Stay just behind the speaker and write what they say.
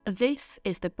This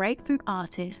is the Breakthrough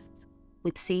Artists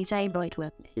with CJ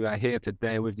Lloyd-Webber. We are here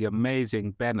today with the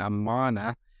amazing Ben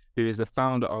Amanna, who is the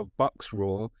founder of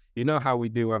BOXRAW. You know how we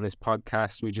do on this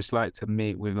podcast, we just like to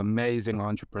meet with amazing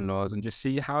entrepreneurs and just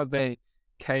see how they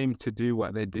came to do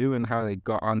what they do and how they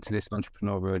got onto this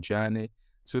entrepreneurial journey.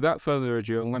 So without further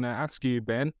ado, I'm going to ask you,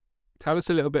 Ben, tell us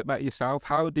a little bit about yourself.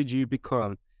 How did you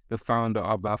become the founder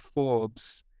of our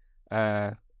Forbes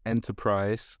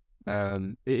enterprise?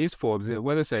 It is Forbes.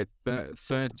 What did I say?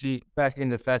 30? Back in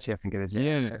the 30, I think it is.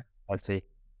 Yeah. 30.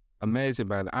 Amazing,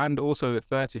 man. And also the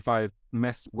 35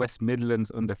 West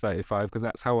Midlands under 35, because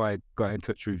that's how I got in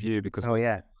touch with you, because Oh,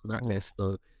 yeah. that list.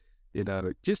 So,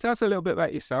 just tell us a little bit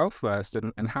about yourself first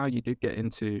and how you did get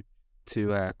into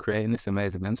creating this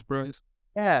amazing enterprise.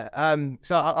 Yeah.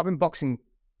 So I've been boxing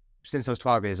since I was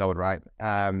 12 years old, right?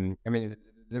 I mean,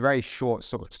 the very short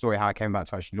sort of story how I came about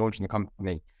to actually launching the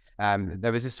company.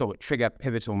 There was this sort of trigger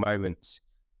pivotal moment.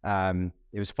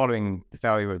 It was following the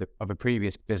failure of a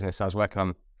previous business I was working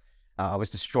on. I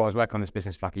was distraught. I was working on this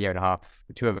business for like a year and a half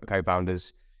with two other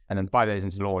co-founders. And then 5 days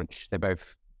into launch, they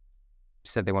both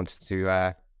said they wanted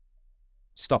to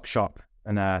stop shop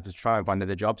and to try and find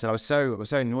other jobs. And I was so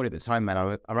annoyed at the time, man.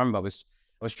 I remember I was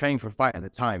training for a fight at the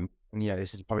time. And,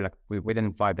 this is probably like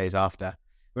within 5 days after.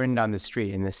 We're running down the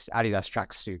street in this Adidas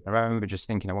tracksuit. I remember just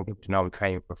thinking, I want people to know I'm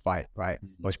training for a fight, right?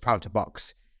 I was proud to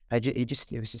box. It was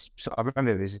just, I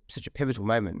remember it was such a pivotal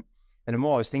moment. And the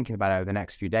more I was thinking about it over the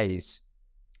next few days,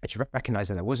 I just recognized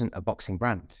that there wasn't a boxing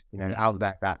brand, out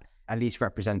there that at least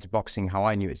represented boxing how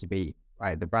I knew it to be,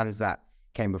 right? The brands that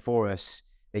came before us,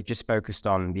 they just focused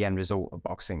on the end result of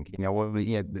boxing,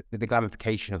 the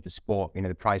glamification of the sport,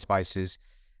 the prize fighters.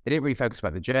 They didn't really focus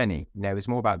about the journey. It was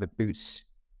more about the boots,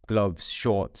 gloves,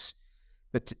 shorts.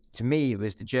 But to me, it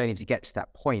was the journey to get to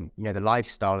that point, the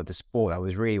lifestyle of the sport. That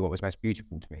was really what was most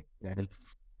beautiful to me.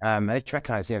 I just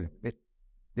recognized,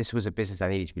 this was a business that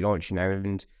needed to be launched,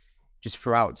 and just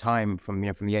throughout time from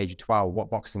the age of 12, what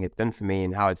boxing had done for me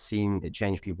and how I'd seen it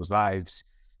change people's lives,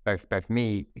 both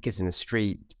me, the kids in the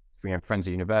street, friends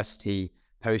at university,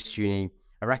 post-uni.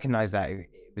 I recognized that it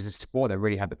was a sport that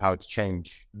really had the power to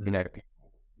change,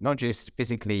 not just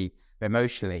physically, but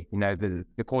emotionally.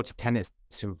 The core tenets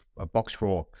of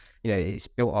BOXRAW, it's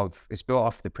built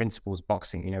off the principles of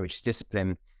boxing, which is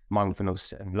discipline,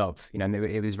 mindfulness, and love. And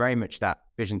it was very much that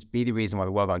vision to be the reason why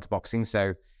the world got into boxing.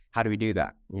 So how do we do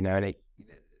that? And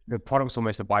the product's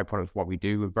almost a byproduct of what we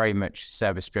do. We're very much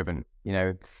service driven.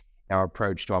 Our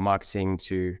approach to our marketing,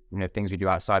 to things we do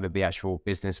outside of the actual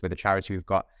business with the charity we've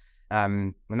got.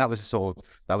 And that was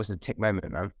the tick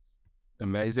moment, man.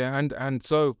 Amazing. And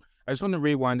so I just want to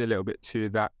rewind a little bit to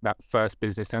that first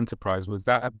business enterprise. Was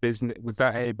that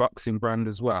a boxing brand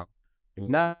as well?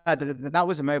 No, that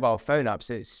was a mobile phone app.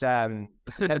 So it's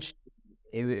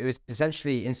it was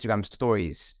essentially Instagram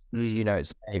stories. But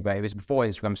it was before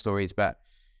Instagram stories. But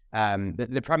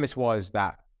the premise was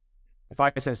that if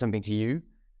I sent something to you,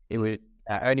 it would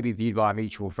only be viewed by our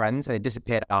mutual friends, and it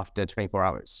disappeared after 24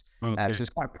 hours. Okay. So it's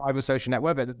quite a private social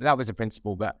network, but that was the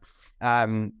principle. But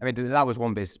that was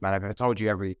one business, man. If I told you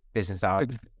every business that I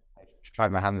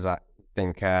tried my hands at, I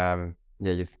think,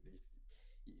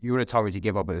 you would have told me to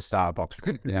give up at the start of Box.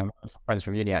 Friends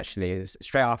from uni, actually, it was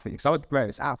straight after, because I was promoting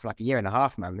this out for like a year and a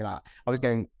half, man. I was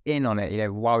going in on it,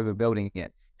 while we were building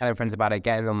it, telling friends about it,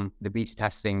 getting them the beta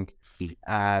testing.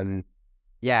 And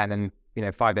then,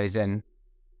 5 days in,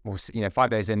 or 5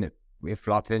 days in, if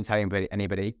I didn't tell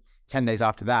anybody, 10 days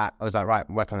after that, I was like, right,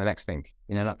 I'm working on the next thing,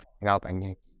 not help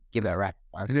and give it a rest.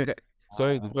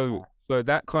 So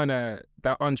that kind of,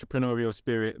 that entrepreneurial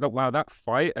spirit, that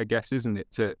fight, I guess, isn't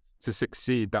it, to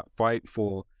succeed, that fight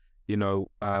for,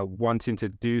 wanting to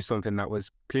do something that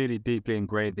was clearly deeply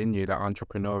ingrained in you, that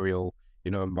entrepreneurial,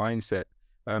 mindset.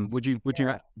 Would you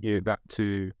attribute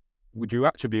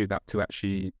that to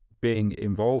actually being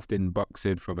involved in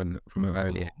boxing from an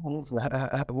early age?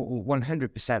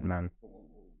 100%, man.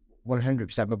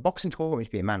 100%. But boxing taught me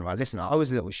to be a man, right? Listen, I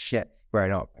was a little shit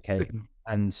growing up, okay?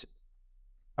 And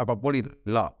I got bullied a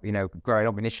lot, growing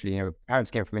up initially. Parents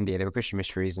came from India, they were Christian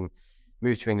missionaries, and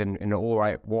moved to England in an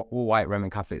all-white Roman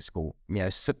Catholic school.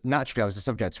 So naturally I was the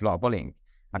subject to a lot of bullying.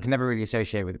 I could never really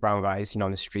associate with the brown guys,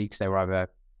 on the street, because they were either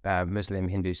Muslim,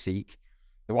 Hindu, Sikh.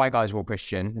 The white guys were all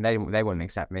Christian, and they wouldn't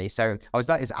accept me. So I was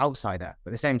like this outsider, but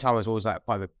at the same time I was always like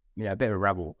quite a bit of a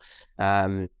rebel.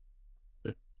 And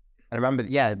I remember,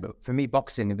 but for me,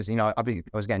 boxing, it was, I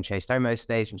was getting chased home most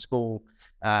days from school,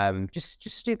 just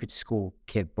stupid school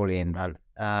kid bullying, man.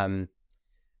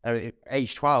 At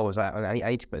age 12, I was like, I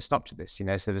need to put a stop to this, So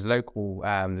there's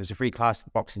a free class at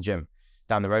the boxing gym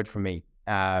down the road from me.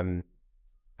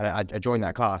 and I joined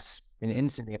that class, and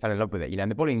instantly I fell in love with it,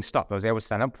 and the bullying stopped. I was able to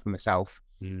stand up for myself.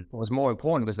 What was more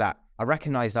important was that I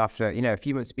recognized after, a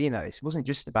few months being there, this wasn't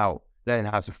just about learning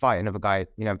how to fight another guy,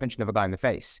 punch another guy in the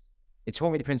face. It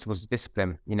taught me the principles of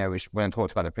discipline, which when I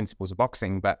talked about the principles of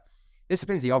boxing, but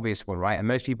discipline's the obvious one, right? And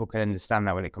most people can understand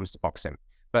that when it comes to boxing.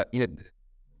 But,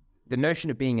 the notion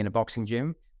of being in a boxing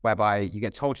gym whereby you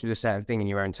get told to do a certain thing in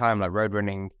your own time, like road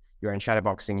running, your own shadow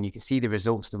boxing, and you can see the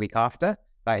results the week after,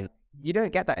 like you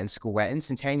don't get that in school, where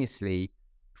instantaneously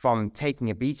from taking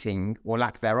a beating or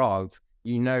lack thereof,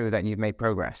 you know that you've made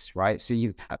progress, right? So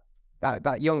you, at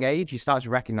that young age, you start to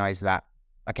recognize that,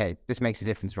 okay, this makes a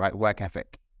difference, right? Work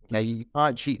ethic. You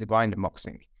can't cheat the grind in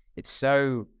boxing. It's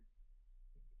so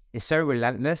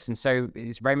relentless, and so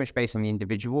it's very much based on the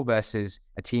individual versus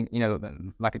a team,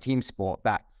 like a team sport.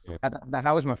 That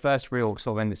was my first real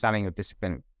sort of understanding of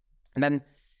discipline. And then,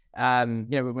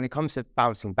 when it comes to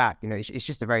bouncing back, it's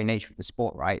just the very nature of the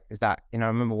sport, right? Is that, I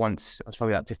remember once, I was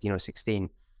probably like 15 or 16,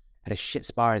 had a shit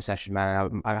sparring session,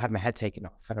 man. I had my head taken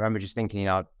off, and I remember just thinking,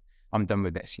 I'm done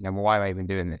with this. Why am I even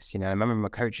doing this? I remember my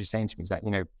coach was saying to me, is that,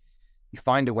 you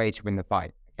find a way to win the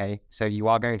fight. Okay, so you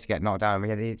are going to get knocked down.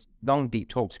 It's long, deep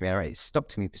talk to me. Right? It's stuck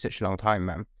to me for such a long time,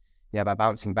 man. About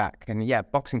bouncing back, and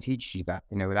boxing teaches you that,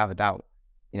 without a doubt.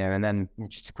 And then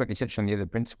just to quickly touch on the other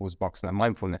principles of boxing, like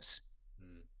mindfulness.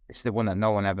 It's the one that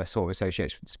no one ever sort of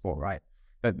associates with the sport, right?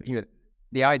 But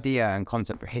the idea and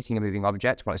concept of hitting a moving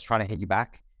object while it's trying to hit you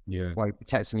back, while you're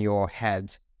protecting your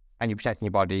head and you're protecting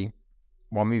your body,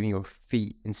 while moving your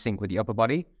feet in sync with the upper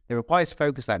body, it requires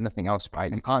focus like nothing else,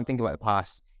 right? You can't think about the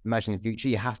past, imagine the future.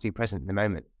 You have to be present in the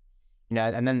moment,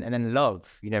 and then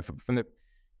love, from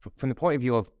the point of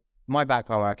view of my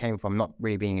background, where I came from, not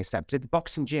really being accepted. The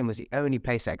boxing gym was the only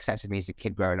place that accepted me as a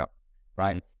kid growing up,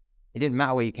 right? It didn't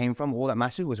matter where you came from. All that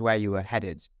mattered was where you were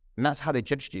headed. And that's how they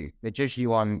judged you. They judged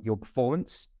you on your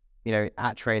performance,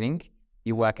 at training,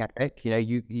 your work ethic,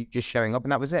 you just showing up,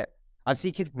 and that was it. I'd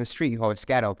see kids in the street who I was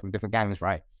scared of from different gangs,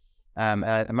 right?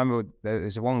 I remember there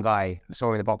was one guy I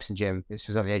saw in the boxing gym. This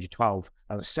was at the age of 12.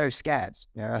 I was so scared.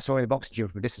 I saw him in the boxing gym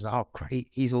from a distance. Oh, great.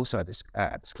 He's also at this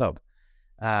club.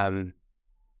 And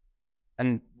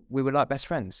we were like best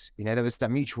friends. There was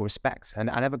that mutual respect, and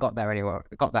I never got that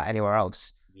anywhere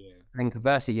else. And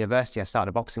conversely, university, I started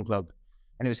a boxing club,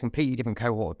 and it was a completely different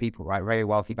cohort of people, right? Very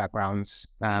wealthy backgrounds,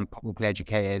 publicly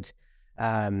educated,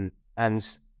 and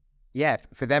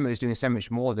for them, it was doing so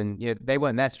much more than, they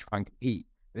weren't there to try and compete.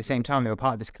 At the same time, they were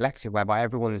part of this collective whereby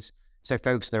everyone was so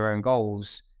focused on their own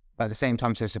goals, but at the same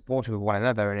time, so supportive of one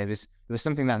another. And it was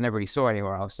something that I never really saw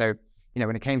anywhere else. So,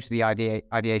 when it came to the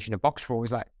ideation of BOXRAW, it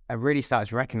was like, I really started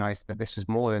to recognize that this was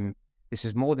more than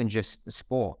just the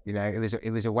sport.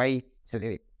 It was a way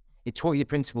to, it taught you the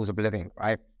principles of living,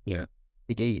 right? Yeah.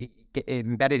 It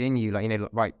embedded in you,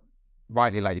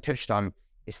 rightly, like you touched on,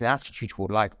 it's an attitude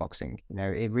toward life, boxing.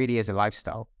 It really is a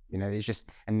lifestyle. It's just,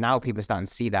 and now people are starting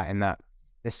to see that, in that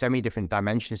there's so many different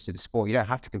dimensions to the sport. You don't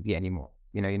have to compete anymore.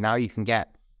 Now you can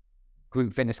get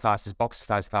group fitness classes, box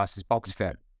size classes, box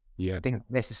fit. Yeah. I think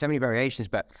there's so many variations,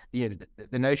 but the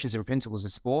notions and principles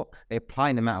of sport, they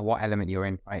apply no matter what element you're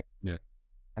in, right? Yeah.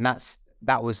 And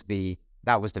that was the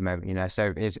moment,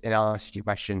 So in answer to your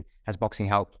question, has boxing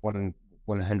helped?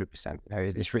 100%.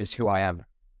 It's who I am.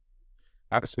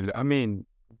 Absolutely. I mean,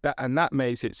 that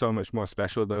makes it so much more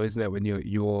special, though, isn't it? When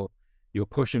you're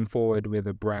pushing forward with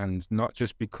a brand, not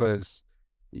just because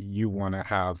you want to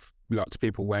have lots of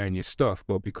people wearing your stuff,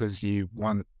 but because you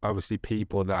want, obviously,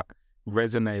 people that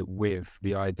resonate with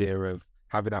the idea of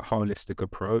having that holistic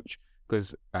approach.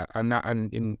 Because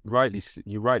you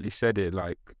rightly said it,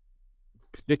 like,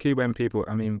 particularly when people,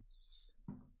 I mean,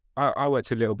 I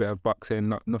watch a little bit of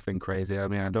boxing, nothing crazy. I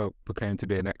mean, I don't proclaim to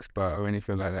be an expert or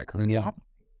anything like that.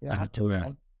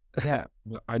 Yeah.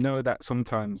 I know that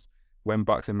sometimes when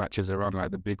boxing matches are on, like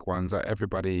the big ones, like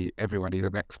everybody's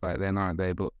an expert then, aren't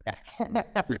they? But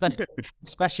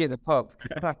especially at the pub.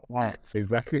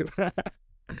 Exactly.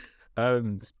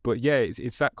 But yeah,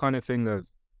 it's that kind of thing of,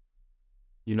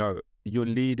 you're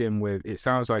leading with, it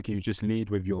sounds like you just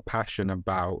lead with your passion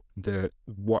about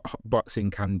what boxing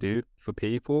can do for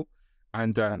people.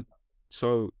 And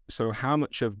so how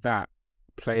much of that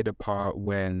played a part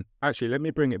when, actually, let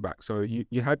me bring it back. So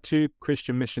you had two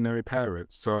Christian missionary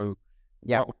parents. So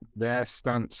what was their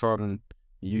stance on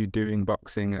you doing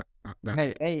boxing at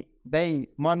that?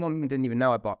 My mom didn't even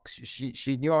know I boxed.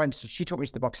 She knew she took me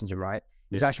to the boxing gym, right?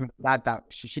 It was actually my dad that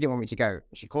she didn't want me to go.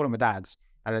 She called him my dad's.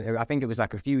 And I think it was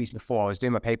like a few weeks before I was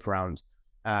doing my paper round,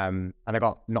 and I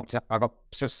got knocked out.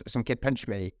 Some kid punched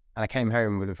me, and I came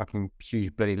home with a fucking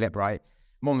huge bloody lip, right?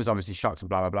 Mum was obviously shocked and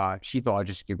blah, blah, blah. She thought I'd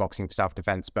just do boxing for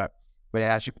self-defense, but when it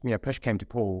actually, push came to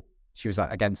pull, she was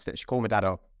like against it. She called my dad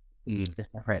up, they're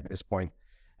separate at this point.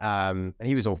 And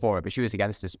he was all for it, but she was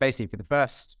against us. Basically,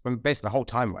 basically the whole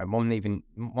time, right, mom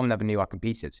never knew I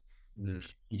competed.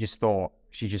 She just thought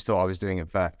I was doing it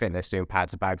for fitness, doing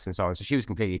pads and bags and so on. So she was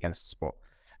completely against the sport.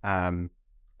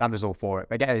 Dad was all for it.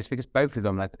 But again, it's because both of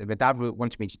them, like my dad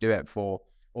wanted me to do it for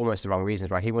almost the wrong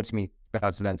reasons, right? He wanted me to be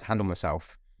able to learn to handle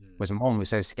myself. Whereas my mom was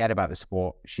so scared about the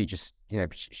sport, she just, she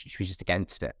was just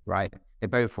against it, right? They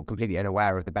both were completely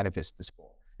unaware of the benefits of the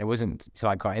sport. It wasn't until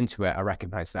I got into it, I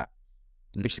recognized that.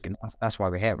 Which is, that's why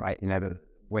we're here, right?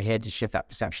 We're here to shift that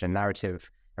perception and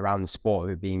narrative around the sport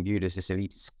of it being viewed as this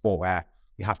elite sport where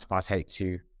you have to partake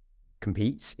to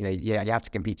compete. You have to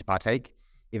compete to partake,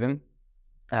 even.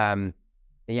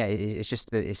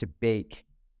 It's a big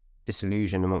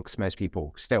disillusion amongst most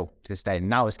people still to this day.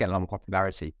 Now it's getting a lot more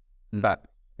popularity, but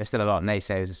there's still a lot of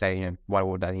naysayers who say, why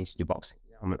would I need to do boxing?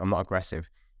 I'm not aggressive.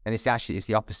 And it's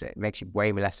the opposite. It makes you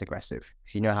way less aggressive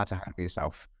because you know how to handle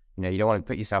yourself. You don't want to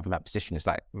put yourself in that position. It's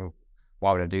like,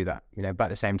 why would I do that? But at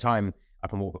the same time, I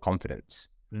can walk with confidence.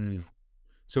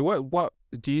 So what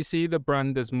do you see the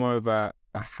brand as more of a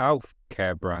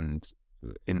healthcare brand?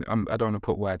 I don't want to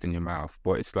put words in your mouth,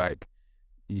 but it's like,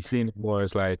 you see it more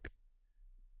as like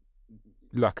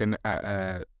an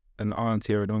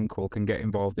auntie or an uncle can get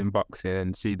involved in boxing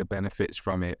and see the benefits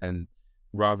from it, and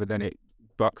rather than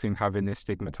boxing having this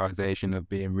stigmatization of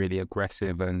being really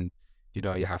aggressive and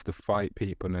you have to fight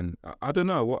people, and I don't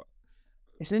know what.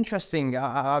 It's interesting.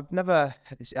 I've never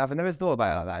thought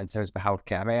about it like that in terms of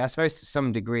healthcare. I mean, I suppose to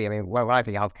some degree. I mean, when I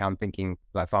think healthcare, I'm thinking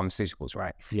like pharmaceuticals,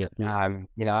 right? Yeah.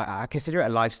 I consider it a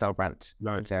lifestyle brand.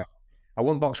 Right. So I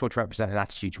want BOXRAW to represent an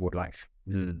attitude toward life.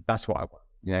 That's what I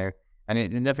want.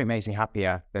 And nothing makes me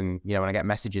happier than when I get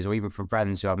messages or even from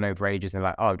friends who I've known for ages and they're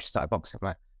like, "Oh, I've just started boxing." I'm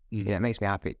like, it makes me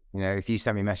happy. If you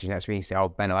send me a message next week and say, "Oh,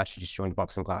 Ben, I actually just joined a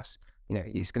boxing class,"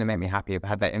 it's going to make me happy.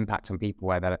 Have that impact on people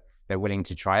where they're willing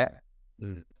to try it.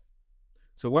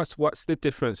 So what's the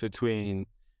difference between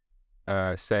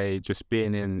say just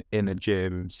being in a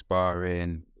gym,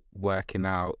 sparring, working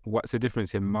out? What's the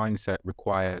difference in mindset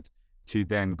required to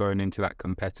then going into that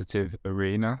competitive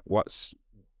arena? What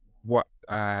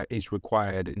is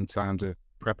required in terms of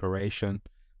preparation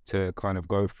to kind of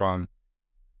go from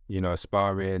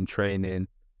sparring, training,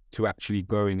 to actually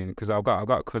going in? Because I've got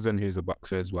a cousin who's a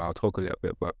boxer as well. I'll talk a little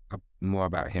bit more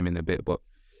about him in a bit, but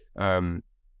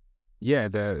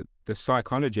the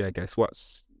psychology, I guess,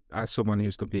 as someone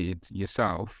who's competed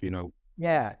yourself,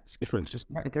 it's different.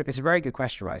 It's a very good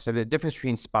question, right? So the difference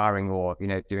between sparring or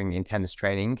doing intense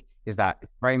training is that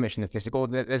it's very much in the physical.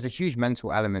 There's a huge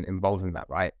mental element involved in that,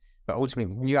 right? But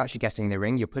ultimately, when you're actually getting in the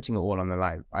ring, you're putting it all on the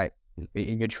line, right?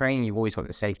 In your training, you've always got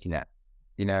the safety net.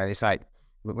 It's like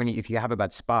if you have a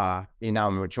bad spar, now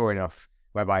I'm mature enough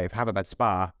whereby if you have a bad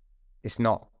spar, it's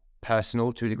not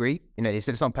personal to a degree.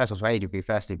 It's not personal to any degree,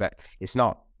 firstly, but it's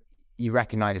not. You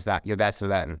recognize that you're there to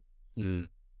learn. When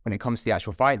it comes to the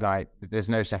actual fight night, there's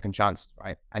no second chance,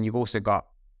 right? And you've also got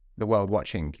the world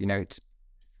watching,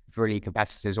 really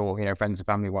competitors or, friends and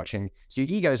family watching. So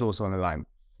your ego is also on the line.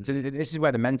 So this is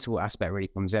where the mental aspect really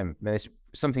comes in. It's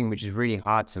something which is really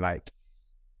hard to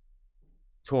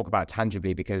talk about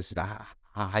tangibly because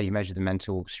how do you measure the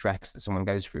mental stress that someone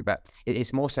goes through? But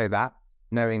it's more so that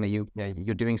knowing that you're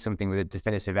doing something with a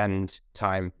definitive end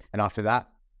time, and after that,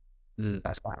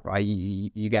 that's that, right?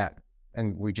 You get,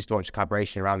 and we just launched a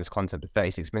collaboration around this concept of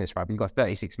 36 minutes, right? But you've got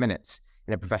 36 minutes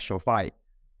in a professional fight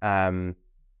to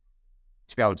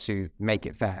be able to make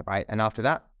it fair, right? And after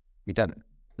that, you're done.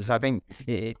 So I think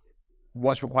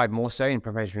what's required more so in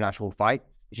preparation for an actual fight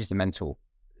is just the mental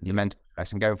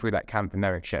stress and going through that camp and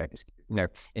knowing shit.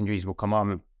 Injuries will come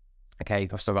on. Okay,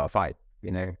 I've still got to fight.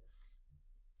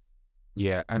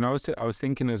 Yeah, and I was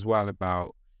thinking as well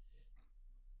about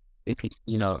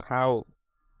how,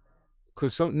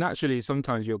 because naturally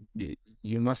sometimes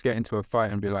you must get into a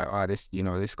fight and be like,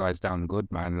 this guy's down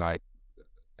good, man. Like,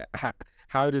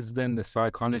 how does then the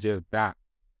psychology of that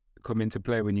come into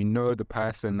play when the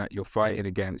person that you're fighting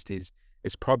against he's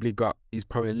probably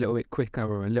a little bit quicker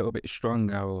or a little bit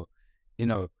stronger, or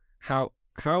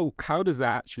how does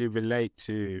that actually relate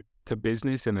to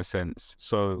business in a sense?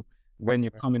 So when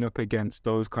you're coming up against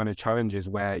those kind of challenges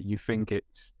where you think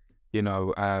it's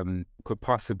could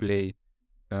possibly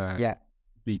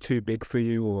be too big for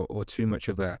you or too much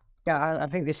of that. I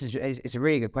think it's a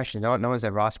really good question. No one's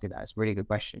ever asked me that. It's a really good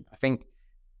question. I think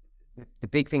the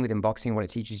big thing within boxing, what it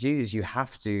teaches you is you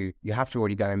have to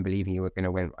already go in believing you're going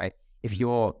to win, right? If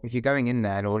you're going in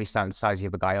there and already starting to size the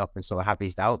other guy up and sort of have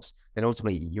these doubts, then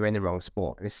ultimately you're in the wrong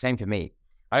sport. And it's the same for me.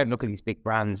 I don't look at these big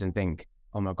brands and think,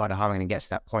 oh my God, how am I going to get to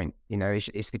that point? You know,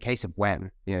 it's the case of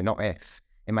when, you know, not if.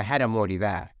 In my head, I'm already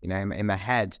there. You know, in my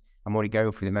head, I'm already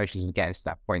going through the motions of getting to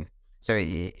that point. So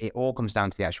it all comes down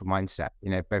to the actual mindset,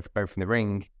 you know, both in the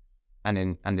ring and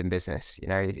in business. You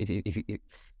know,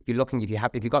 if you're looking, if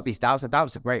you've got these doubts, the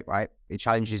doubts are great, right? It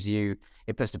challenges you.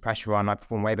 It puts the pressure on. I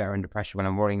perform way better under pressure when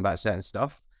I'm worrying about certain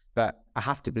stuff. But I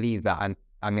have to believe that I'm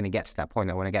going to get to that point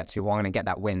that I want to get to. Or I'm going to get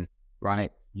that win,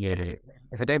 right? Yeah.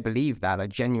 If I don't believe that, I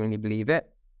genuinely believe it,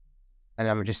 and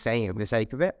I'm just saying it for the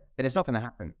sake of it, then it's not going to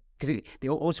happen. Because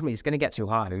ultimately, it's going to get too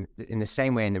hard. In the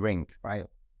same way in the ring, right?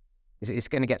 It's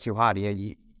going to get too hard. You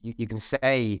know, you can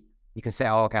say,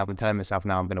 oh, okay, I'm telling myself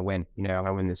now I'm going to win. You know, I'm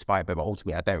going to win this fight, but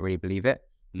ultimately, I don't really believe it.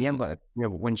 You haven't got to, you know,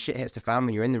 when shit hits the fan,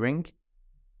 when you're in the ring,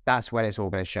 that's when it's all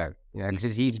going to show. You know, because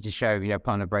it's easy to show, you know,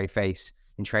 put on a brave face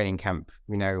in training camp,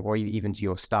 you know, or even to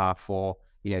your staff or,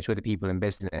 you know, to other people in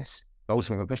business. But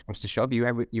ultimately, when push comes to shove, you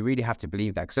really have to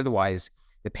believe that, because otherwise,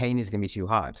 the pain is going to be too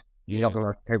hard. You're not going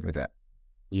to cope with it.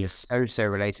 Yes. So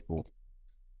relatable.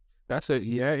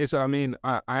 It's, I mean,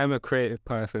 I am a creative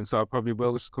person, so I probably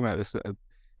will just come out with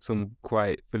some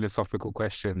quite philosophical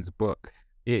questions, but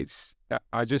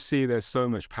I just see there's so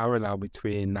much parallel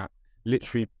between that,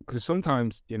 literally, because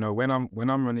sometimes, you know, when I'm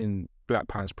running Black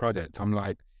Pants project, I'm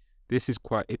like, it's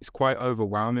quite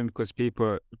overwhelming, because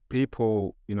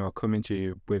people, you know, are coming to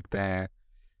you with their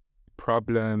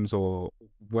problems or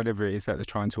whatever it is that they're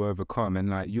trying to overcome, and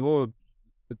like you're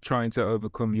trying to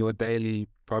overcome your daily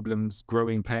problems,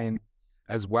 growing pain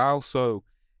as well. So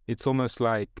it's almost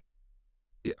like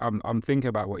I'm thinking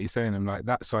about what you're saying. I'm like,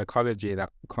 that psychology, that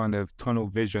kind of tunnel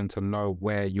vision to know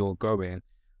where you're going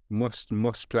must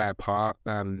play a part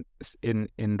in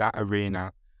that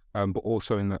arena, but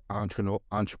also in the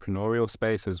entrepreneurial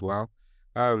space as well.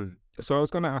 So I was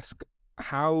going to ask,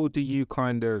 how do you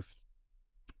kind of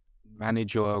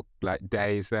manage your like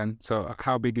days then? So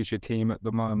how big is your team at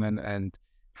the moment, and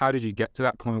how did you get to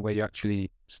that point where you actually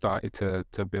started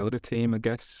to build a team, I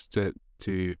guess, to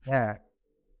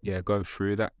go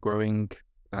through that growing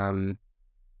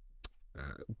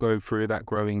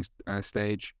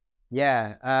stage?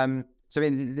 So I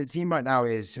mean, the team right now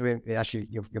is, I mean, actually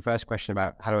your first question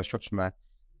about how do I structure my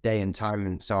day and time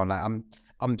and so on. Like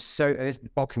I'm so,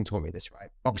 boxing taught me this, right?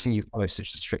 Boxing, you follow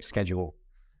such a strict schedule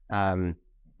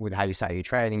with how you set your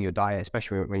training, your diet,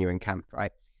 especially when you're in camp,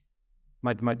 right?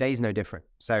 My day's no different.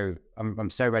 So I'm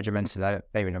so regimented. I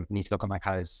don't even need to look at my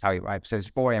calendar to tell you, right? So it's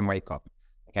 4 a.m. wake up.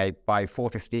 Okay, by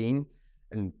 4:15,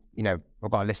 and you know,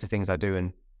 I've got a list of things I do,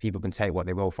 and people can take what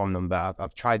they will from them. But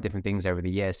I've tried different things over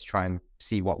the years to try and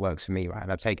see what works for me, right?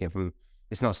 And I've taken it from,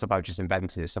 it's not stuff I've just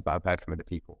invented, it's stuff I've heard from other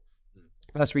people.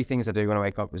 First 3 things I do when I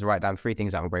wake up is write down 3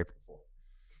 things that I'm grateful for.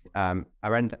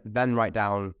 I then write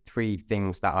down 3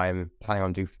 things that I'm planning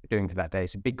on doing for that day.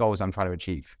 So big goals I'm trying to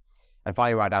achieve. And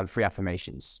finally, write down 3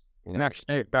 affirmations. You know? And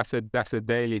actually, that's a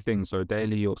daily thing. So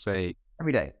daily, you'll say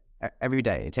every day.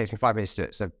 It takes me 5 minutes to do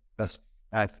it. So that's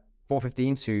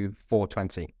 4:15 to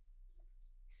 4:20.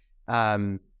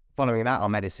 Following that, I'll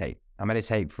meditate. I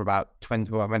meditate for about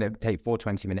 20. Well, I meditate for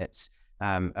 20 minutes.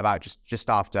 About just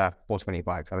after 4:25.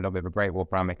 I have a little bit of a break,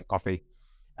 walk around, make a coffee.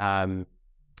 I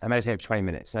meditate for 20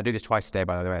 minutes. And I do this twice a day,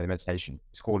 by the way, the meditation.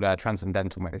 It's called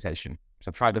transcendental meditation. So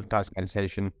I've tried different types of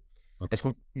meditation. Okay. It's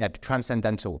called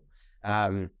transcendental.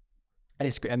 And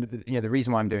you know, the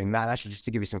reason why I'm doing that, actually, just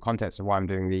to give you some context of why I'm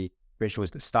doing the rituals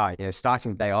at the start, you know,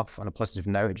 starting the day off on a positive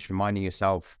note, just reminding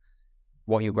yourself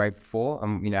what you're grateful for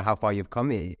and, you know, how far you've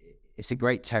come. It's a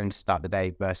great tone to start the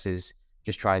day versus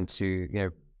just trying to, you know,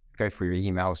 go through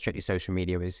your emails, check your social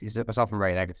media. It's often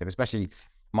very negative, especially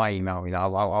my email. You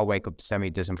know, I'll wake up to so many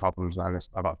dozen problems, man.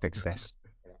 I've got to fix this.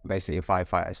 I'm basically a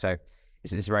firefighter. So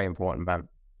it's very important,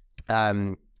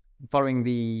 man. Following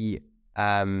the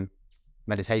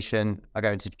meditation, I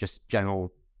go into just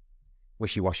general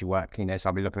wishy-washy work, you know, so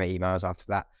I'll be looking at emails after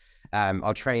that.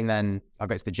 I'll train then, I'll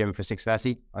go to the gym for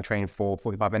 6:30. I'll train for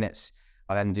 45 minutes.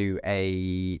 I'll then do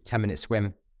a 10-minute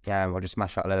swim. I'll just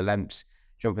smash out a load of lengths,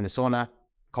 jump in the sauna,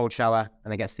 cold shower,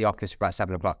 and I get to the office for about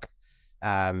 7 o'clock.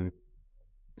 Sorry,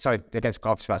 I get to the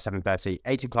office about 7:30.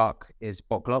 8 o'clock is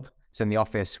book club. So in the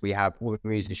office, we have all the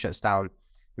music shuts down.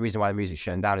 The reason why the music's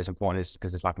shutting down is important is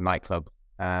because it's like a nightclub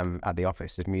at the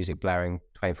office. There's music blaring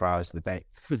 24 hours of the day.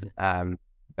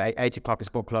 But 8 o'clock is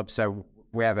book club. So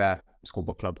we have it's called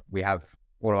book club. We have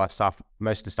all of our staff,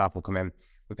 most of the staff will come in.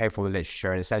 We pay for the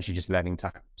literature and essentially just learning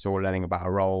time. So we're learning about a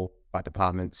role, about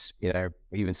departments, you know,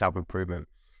 even self-improvement.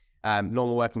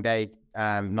 Normal working day,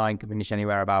 9 can finish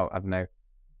anywhere about, I don't know,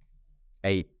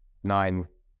 8, 9,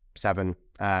 7.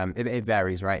 It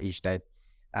varies, right, each day.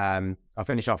 I'll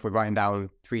finish off with writing down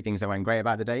 3 things that went great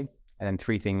about the day and then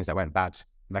 3 things that went bad.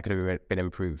 that could have been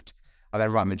improved. I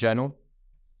then write my journal.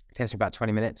 It takes me about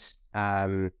 20 minutes.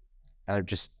 And I'm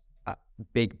just a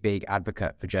big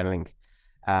advocate for journaling.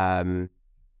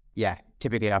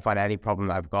 Typically I find any problem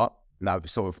that I've got, and I've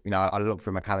sort of, I'll look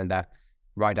through my calendar,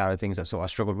 write down the things that sort of I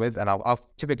struggled with, and I'll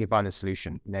typically find the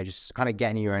solution. Just kind of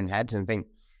get in your own head and think.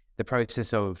 The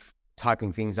process of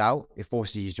typing things out, it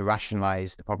forces you to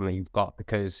rationalize the problem that you've got,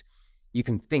 because you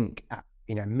can think at,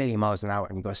 a million miles an hour,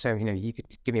 and you've got so, you could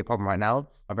give me a problem right now,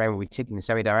 my brain will be ticking in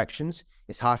so many directions.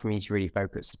 It's hard for me to really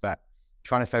focus, but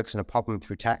trying to focus on a problem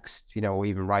through text, or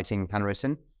even writing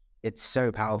handwritten, it's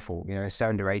so powerful, it's so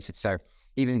underrated. So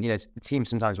even, the team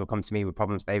sometimes will come to me with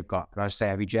problems they've got, and I'll just say,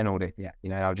 have you journaled it? Yeah.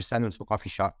 I'll just send them to a coffee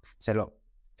shop, say, look,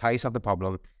 tell yourself the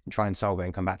problem and try and solve it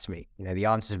and come back to me. The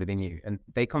answer's within you. And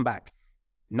they come back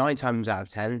 9 times out of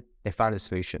 10, they find a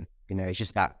solution. It's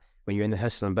just that when you're in the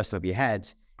hustle and bustle of your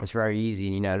head, it's very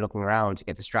easy, looking around to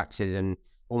get distracted and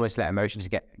almost let emotions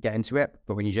get into it.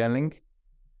 But when you're journaling,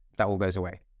 that all goes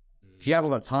away. If you haven't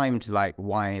got time to like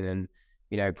whine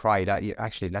and, cry,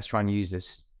 actually, let's try and use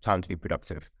this time to be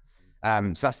productive.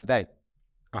 So that's the day.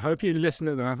 I hope you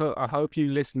listeners, I hope you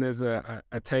listeners are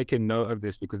taking note of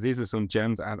this, because these are some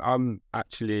gems, and I'm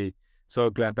actually so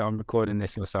glad that I'm recording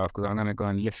this myself, because I'm going to go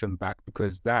and listen back,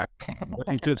 because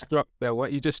what you just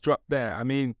dropped there, I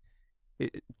mean,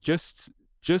 just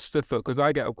the thought, because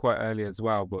I get up quite early as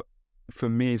well, but for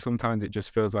me, sometimes it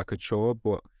just feels like a chore,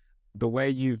 but the way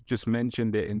you've just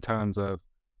mentioned it in terms of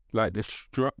like the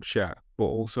structure, but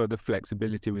also the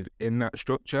flexibility within that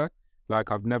structure, like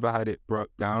I've never had it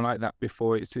broke down like that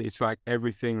before. It's like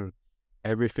everything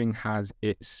has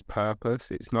its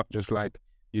purpose. It's not just like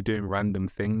you're doing random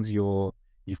things.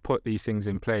 You've put these things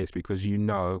in place because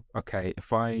okay,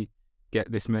 if I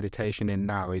get this meditation in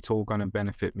now, it's all going to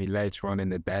benefit me later on in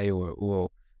the day or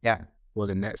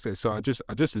the next day. So I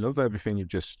just love everything you've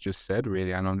just said,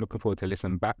 really, and I'm looking forward to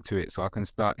listen back to it so I can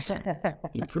start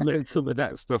implementing some of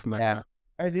that stuff myself. Yeah.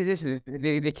 This is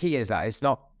the key is that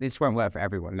this won't work for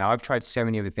everyone. Now I've tried so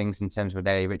many other things in terms of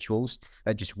daily rituals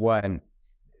that just weren't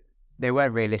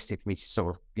realistic for me to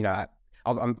sort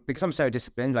of, because I'm so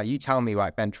disciplined. Like you tell me,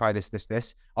 right, Ben, try this,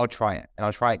 I'll try it, and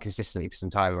I'll try it consistently for some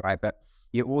time, right? But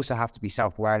you also have to be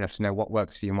self-aware enough to know what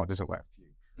works for you and what doesn't work for you.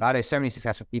 Like, there's so many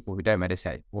successful people who don't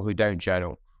meditate, or who don't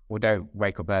journal, or don't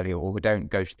wake up early, or who don't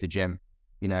go to the gym.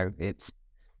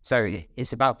 So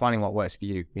it's about finding what works for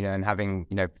you, and having,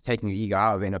 taking your ego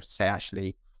out of it enough to say,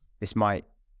 actually, this might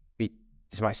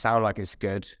sound like it's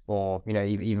good, or,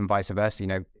 even vice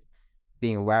versa,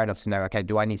 being aware enough to know, okay,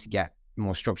 do I need to get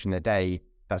more structure in the day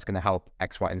that's going to help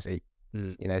X, Y, and Z?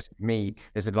 Me,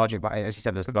 there's a logic, as you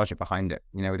said, there's a logic behind it.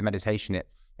 With the meditation, it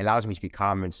allows me to be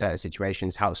calmer in certain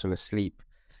situations, helps me sleep.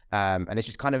 And it's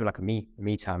just kind of like a me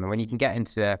time. And when you can get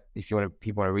into, people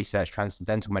want to research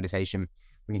transcendental meditation,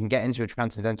 when you can get into a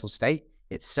transcendental state,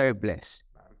 it's so bliss.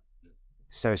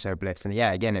 So bliss. And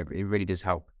yeah, again, it really does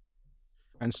help.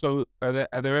 And so are there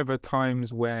ever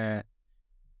times where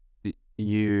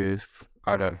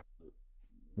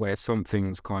where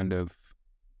something's kind of,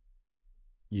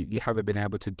 you haven't been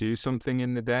able to do something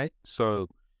in the day? So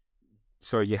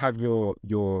you have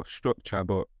your structure,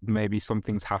 but maybe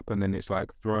something's happened and it's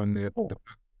like throwing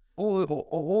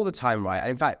all the time, right?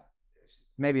 In fact,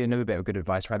 maybe another bit of good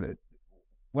advice, right?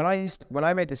 When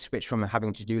I made the switch from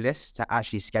having to-do lists to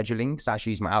actually scheduling, so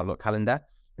actually use my Outlook calendar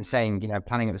and saying,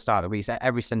 planning at the start of the week, so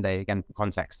every Sunday, again, for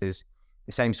context, is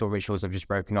the same sort of rituals I've just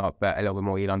broken up, but a little bit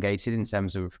more elongated in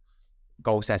terms of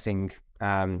goal setting.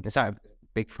 It's a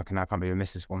big fucking, I can't believe I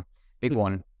missed this one. Big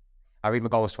one. I read my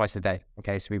goals twice a day.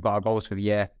 Okay, so we've got our goals for the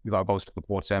year, we've got our goals for the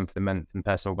quarter and for the month, and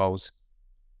personal goals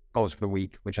for the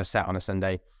week, which I set on a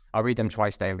Sunday. I'll read them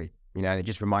twice daily, and it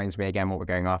just reminds me again what we're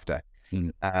going after.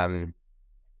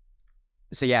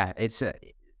 So yeah, it's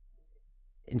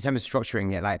in terms of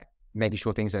structuring it, like making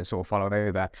sure things don't sort of follow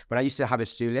over. When I used to have a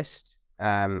to-do list,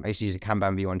 I used to use a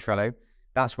Kanban view on Trello.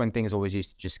 That's when things always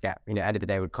used to just get, end of the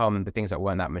day would come, the things that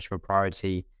weren't that much of a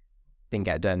priority didn't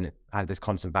get done. I had this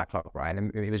constant backlog, right?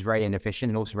 And it was very inefficient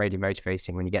and also really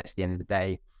motivating when you get to the end of the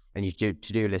day and you do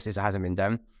to-do list, it hasn't been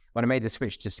done. When I made the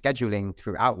switch to scheduling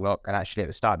through Outlook, and actually at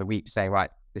the start of the week saying, right,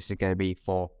 this is going to be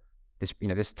for this,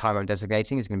 this time I'm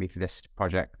designating is going to be for this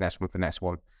project, next one for the next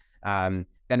one. Then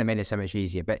it made it so much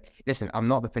easier. But listen, I'm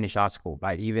not the finished article.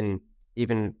 Like even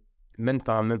month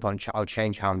on month, I'll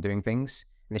change how I'm doing things.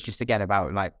 And it's just, again,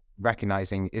 about like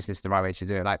recognizing, is this the right way to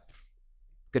do it? Like,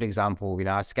 good example,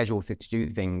 I scheduled to do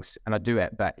things and I do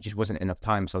it, but it just wasn't enough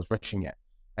time. So I was rushing it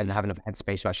and didn't have enough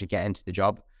headspace to actually get into the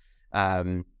job.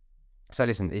 So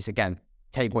listen, it's, again,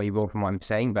 take what you will from what I'm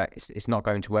saying, but it's not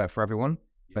going to work for everyone.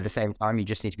 But at the same time, you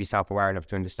just need to be self-aware enough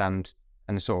to understand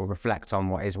and sort of reflect on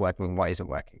what is working and what isn't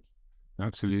working.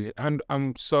 Absolutely. And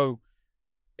so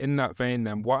in that vein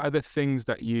then, what are the things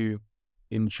that you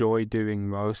enjoy doing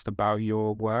most about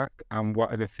your work, and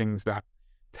what are the things that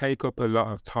take up a lot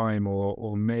of time,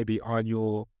 or maybe are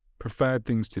your preferred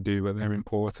things to do but they're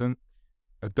important?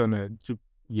 I don't know.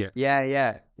 Yeah.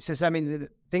 Yeah. So I mean, the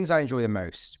things I enjoy the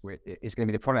most is going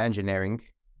to be the product engineering.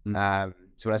 So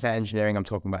when I say engineering, I'm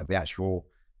talking about the actual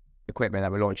equipment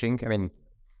that we're launching. I mean,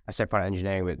 I say product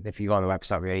engineering, but if you go on the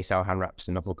website, we only sell hand wraps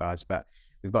and knuckle guards, but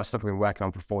we've got stuff we've been working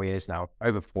on for 4 years now,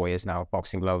 over 4 years now: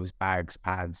 boxing gloves, bags,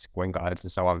 pads, groin guards,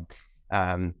 and so on.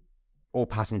 All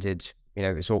patented.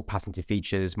 It's all patented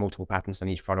features, multiple patents on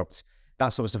each product. That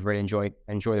sort of stuff I really enjoy.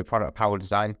 Enjoy the product power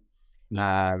design,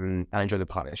 and enjoy the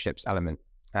partnerships element.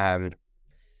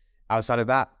 Outside of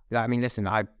that, I mean, listen,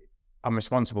 I'm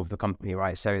responsible for the company,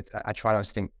 right? So I try not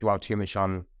to dwell too much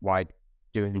on what I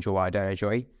do enjoy, what I don't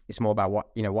enjoy. It's more about what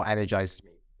energizes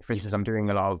me. For instance, I'm doing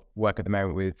a lot of work at the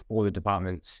moment with all the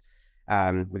departments,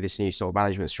 with this new sort of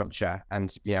management structure.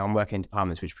 And, I'm working in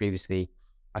departments which previously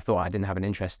I thought I didn't have an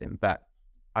interest in, but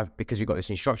because we've got this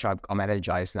new structure, I'm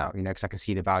energized now, because I can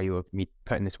see the value of me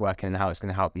putting this work in and how it's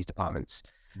going to help these departments.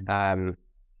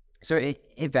 So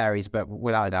it varies, but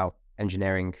without a doubt,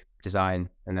 engineering, design,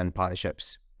 and then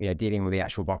partnerships, dealing with the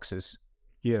actual boxes.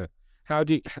 Yeah. How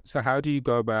do you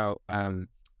go about, I'm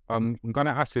going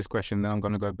to ask this question, then I'm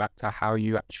going to go back to how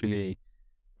you actually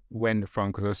went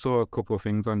from, because I saw a couple of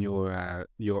things on your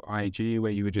IG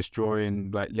where you were just drawing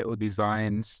like little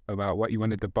designs about what you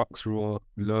wanted the BOXRAW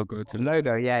logo to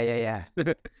logo. Yeah.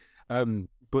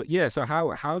 But yeah, so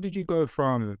how did you go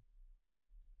from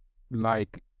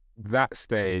like that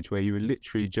stage where you were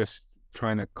literally just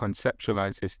trying to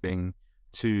conceptualize this thing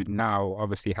to now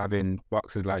obviously having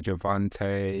boxers like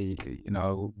Javante,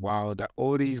 Wilder,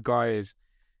 all these guys,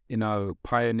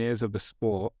 pioneers of the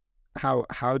sport?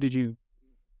 How did you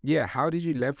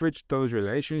leverage those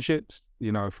relationships,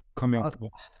 coming up?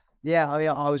 Yeah, I mean,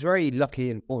 I was very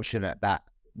lucky and fortunate that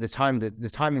the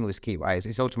timing was key, right?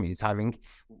 It's ultimately the timing.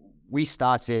 We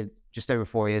started just over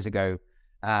 4 years ago,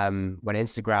 when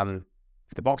Instagram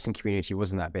for the boxing community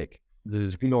wasn't that big.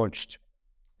 We launched,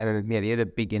 and then the other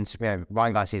big Instagram,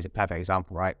 Ryan Garcia is a perfect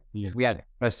example, right? Yeah.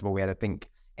 First of all, we had, I think,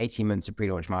 18 months of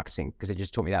pre-launch marketing, because it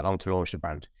just took me that long to launch the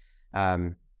brand.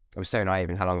 I was so naive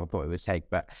in how long I thought it would take,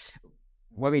 but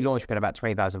when we launched, we had about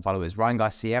 20,000 followers. Ryan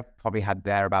Garcia probably had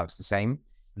thereabouts the same.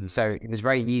 So it was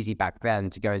very easy back then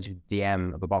to go into the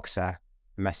DM of a boxer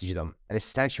and message them. And it's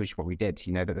essentially what we did.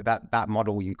 That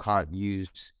model you can't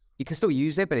use. You can still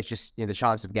use it, but it's just, the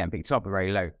chances of getting picked up are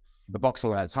very low. But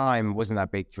boxing at that time wasn't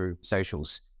that big through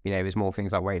socials. It was more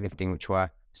things like weightlifting, which were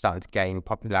starting to gain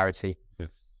popularity.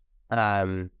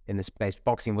 In the space.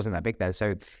 Boxing wasn't that big then.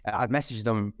 So I'd messaged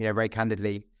them, very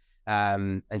candidly,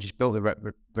 and just built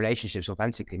the relationships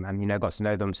authentically, man. Got to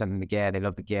know them, sent them the gear. They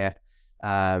loved the gear.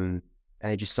 And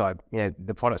it just sort of,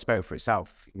 the product spoke for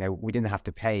itself. We didn't have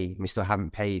to pay. We still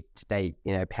haven't paid to date,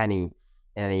 penny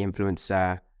in any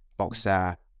influencer,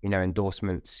 boxer,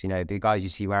 endorsements. The guys you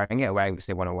see wearing it are wearing because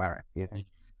they want to wear it.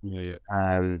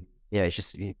 It's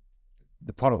just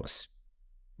the product's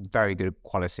very good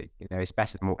quality. It's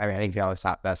better than anything else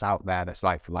that's out there that's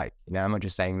like for like. I'm not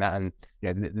just saying that. And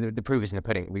the proof is in the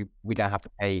pudding. We don't have to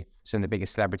pay some of the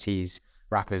biggest celebrities,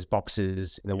 rappers,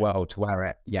 boxers in the world to wear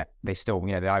it. Yeah, they still,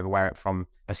 they either wear it from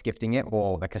us gifting it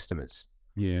or their customers.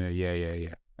 Yeah.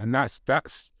 And that's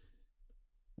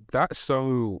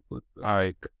so,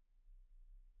 like,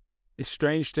 it's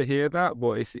strange to hear that,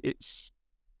 but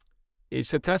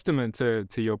it's a testament to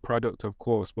your product, of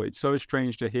course. But it's so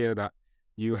strange to hear that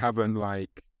you haven't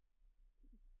like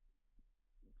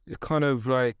kind of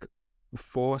like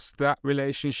forced that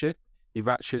relationship. You've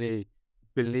actually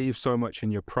believed so much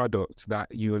in your product that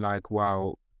you're like,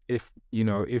 wow, if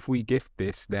we gift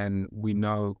this, then we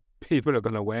know people are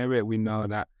gonna wear it. We know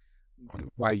that,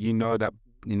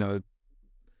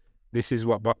 this is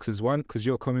what boxers want, because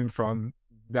you're coming from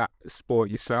that sport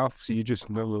yourself, so you just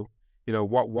know,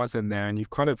 what wasn't there, and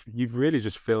you've really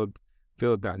just filled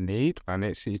that need, and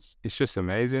it's just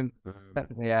amazing.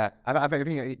 Yeah, I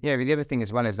think the other thing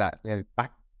as well is that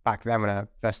back then when I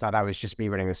first started, I was just me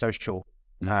running the social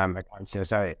accounts.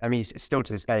 So I mean, it's still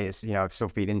to this day, it's I still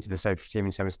feed into the social team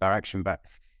in some direction, but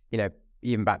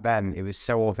even back then, it was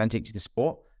so authentic to the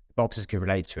sport, boxers could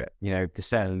relate to it.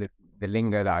 The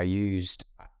lingo that I used,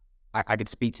 I could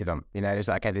speak to them. It was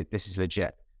like, okay, this is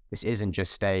legit. This isn't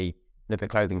just another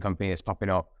clothing company that's popping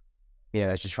up.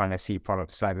 That's just trying to see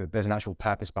products. Like, there's an actual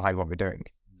purpose behind what we're doing.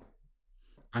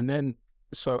 And then,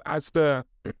 so as the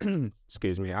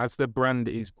excuse me, as the brand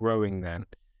is growing, then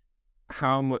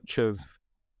how much of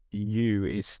you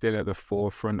is still at the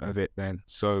forefront of it then?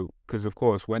 So, because of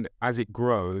course, as it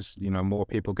grows, you know, more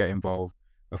people get involved.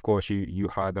 Of course, you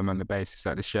hire them on the basis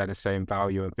that they share the same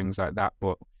value and things like that.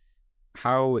 But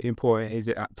how important is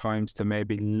it at times to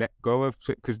maybe let go of,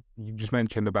 because you just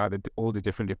mentioned about all the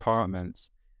different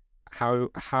departments.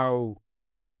 How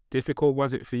difficult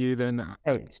was it for you then?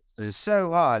 It's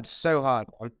so hard,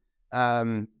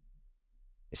 man.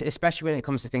 Especially when it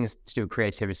comes to things to do with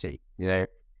creativity. You know,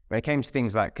 when it came to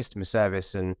things like customer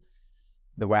service and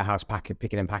the warehouse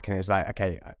picking and packing, it's like,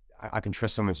 okay, I can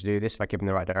trust someone to do this if I give them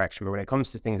the right direction. But when it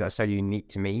comes to things that are so unique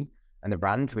to me and the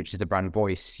brand, which is the brand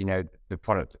voice, you know, the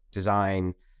product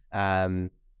design,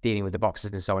 dealing with the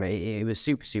boxes and so on, it was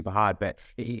super, super hard. But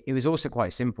it was also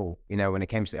quite simple, you know, when it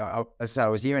came to, as I said, I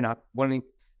was a year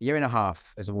and a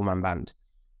half as a one-man band.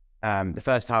 The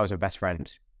first hire was my best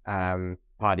friend,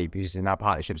 Pardy, who's now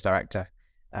partnerships director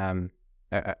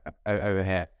over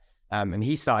here. And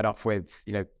he started off with,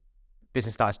 you know,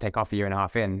 business started to take off a year and a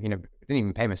half in, you know, didn't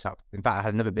even pay myself. In fact, I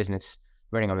had another business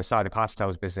running on the side, a car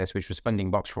sales business, which was funding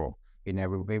BOXRAW. You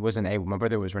know, it wasn't able, my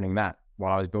brother was running that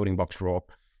while I was building BOXRAW.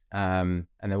 And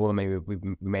then all the money we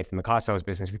made from the car sales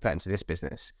business, we put into this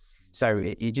business. So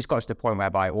it just got to the point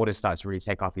whereby orders started to really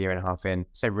take off a year and a half in.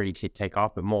 So really take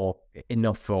off, but more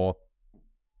enough for,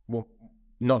 well,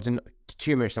 not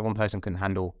too much that one person couldn't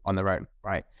handle on their own,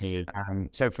 right? Yeah.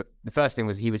 So for, the first thing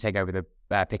was he would take over the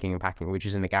picking and packing, which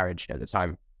was in the garage at the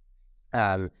time.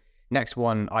 Next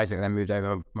one, Isaac then moved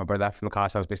over, my brother, from the car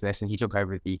sales business, and he took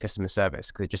over the customer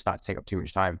service because it just started to take up too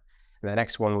much time. And the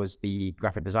next one was the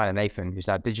graphic designer, Nathan, who's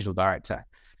our digital director.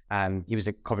 He was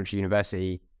a Coventry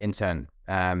University intern,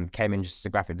 came in just as a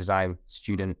graphic design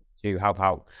student to help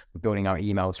out with building out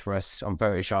emails for us on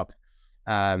Photoshop,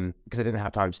 because I didn't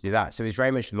have time to do that. So it's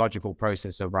very much a logical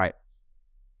process of, right,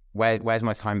 where's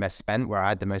my time best spent, where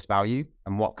I add the most value,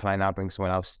 and what can I now bring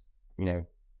someone else, you know,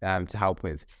 to help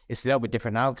with. It's a little bit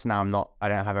different now because now I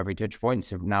don't have every touch point.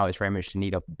 So now it's very much the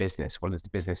need of the business. What does the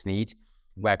business need?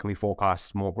 Where can we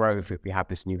forecast more growth if we have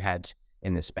this new head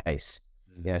in this space?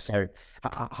 Yeah. So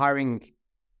hiring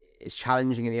is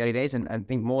challenging in the early days, and I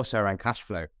think more so around cash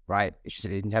flow, right? It's just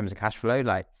in terms of cash flow,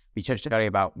 like we touched earlier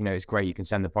about, you know, it's great, you can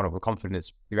send the product with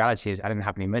confidence. The reality is I didn't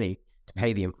have any money to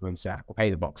pay the influencer or pay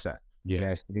the boxer.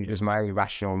 Yeah. You know, it was my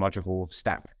rational, logical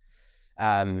step.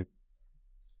 And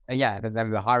yeah,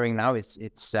 then the hiring now, it's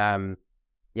just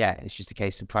a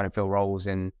case of trying to fill roles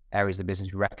in areas of the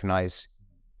business we recognize,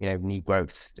 you know, need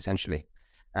growth, essentially.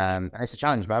 And it's a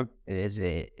challenge, man.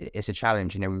 It's a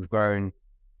challenge. You know, we've grown,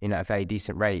 you know, at a fairly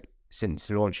decent rate since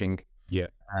launching. Yeah.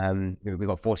 We've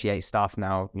got 48 staff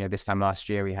now. You know, this time last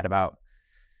year we had about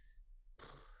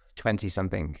 20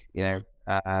 something, you know.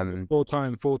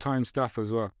 Full-time staff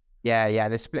as well. Yeah.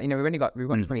 They're split, you know, we've got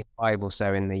 25 or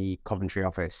so in the Coventry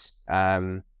office.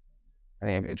 I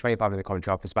think 25 in the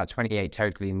Coventry office, about 28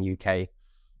 totally in the UK.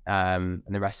 And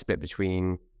the rest split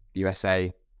between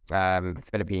USA,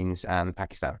 Philippines and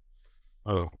Pakistan.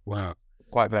 Oh, wow.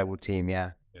 Quite a global team,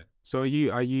 yeah. So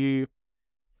is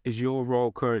your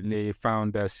role currently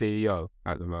founder CEO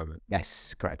at the moment?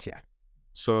 Yes, correct, yeah.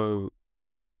 So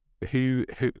who's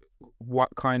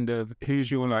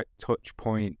your like touch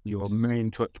point, your main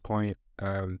touch point?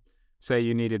 Say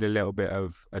you needed a little bit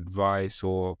of advice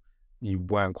or you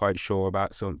weren't quite sure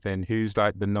about something, who's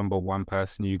like the number one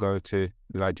person you go to?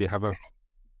 Like, do you have a...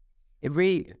 It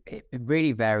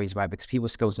really varies, right? Because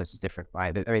people's skill sets is different,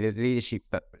 right? I mean,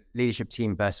 the leadership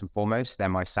team first and foremost, they're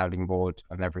my sounding board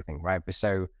and everything, right? We're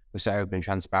so open and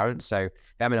transparent. So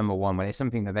they're my number one when it's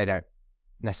something that they don't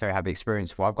necessarily have the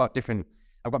experience for. I've got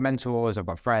mentors, I've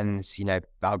got friends, you know,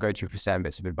 that I'll go to for certain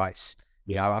bits of advice.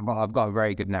 You know, I've got a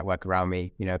very good network around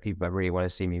me, you know, people that really want to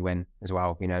see me win as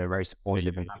well. You know, they're very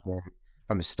supportive and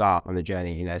from the start on the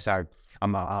journey, you know, so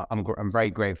I'm very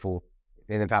grateful.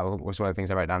 And in fact, was one of the things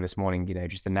I wrote down this morning, you know,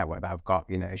 just the network that I've got,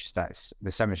 you know, it's just that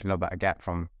there's so much love that I get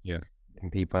from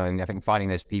people. And I think finding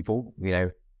those people, you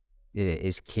know,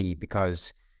 is key,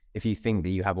 because if you think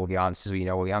that you have all the answers or you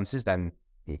know all the answers, then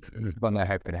you've got no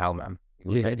hope in hell, man.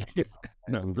 Yeah.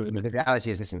 The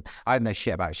reality is, listen, I don't know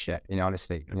shit about shit, you know,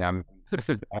 honestly. You know,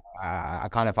 I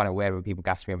kind of find it weird when people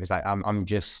gas me up. It's like, I'm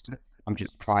just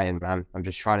trying, man. I'm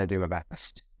just trying to do my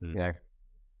best, you know.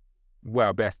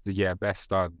 Well,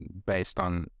 based on based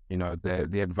on, you know,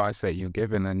 the advice that you're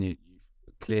given, and you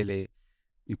clearly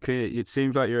it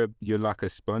seems like you're like a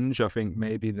sponge. I think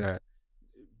maybe that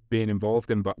being involved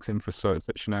in boxing for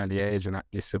such an early age and that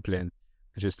discipline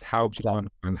just helps you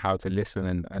on how to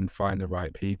listen and find the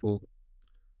right people.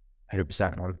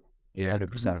 100%, man. Yeah,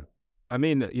 100%. I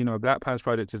mean, you know, Black Pants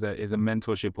Project is a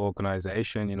mentorship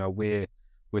organization. You know, we're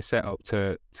we're set up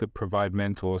to provide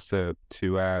mentors to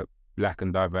Black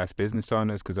and diverse business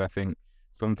owners, because I think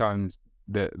sometimes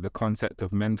the concept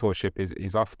of mentorship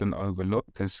is often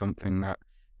overlooked as something that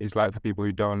is like for people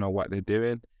who don't know what they're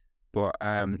doing. But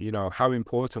you know, how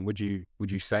important would you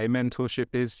say mentorship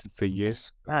is for you?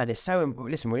 Man, it's so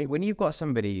important. Listen, when you've got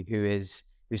somebody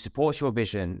who supports your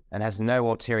vision and has no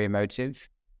ulterior motive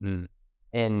in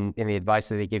the advice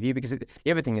that they give you, because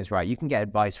the other thing is, right, you can get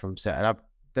advice from certain, I've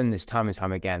done this time and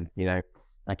time again, you know,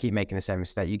 I keep making the same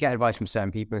mistake. You get advice from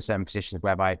certain people in certain positions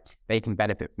whereby they can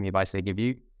benefit from the advice they give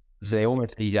you. So they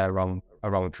almost lead you down a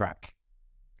wrong track.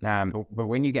 But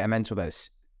when you get a mentor that's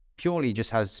purely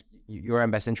just has your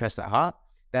own best interest at heart,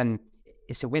 then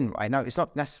it's a win, right? Now, it's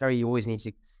not necessarily you always need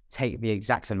to take the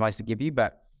exact advice they give you,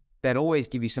 but they'll always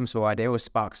give you some sort of idea or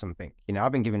spark something. You know,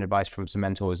 I've been given advice from some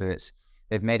mentors, and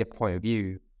they've made a point of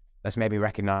view that's made me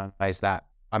recognize that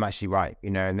I'm actually right, you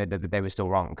know, and that they were still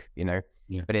wrong, you know.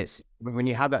 Yeah. But it's when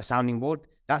you have that sounding board,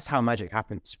 that's how magic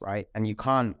happens, right? And you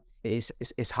can't.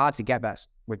 It's hard to get that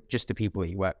with just the people that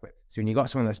you work with. So when you got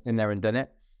someone that's been there and done it,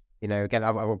 you know, again,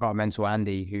 I've got a mentor,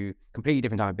 Andy, who completely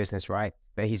different type of business, right?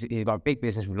 But he's got a big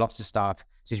business with lots of staff.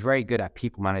 So he's very good at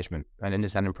people management and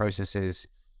understanding processes,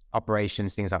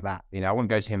 operations, things like that. You know, I wouldn't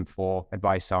go to him for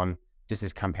advice on, does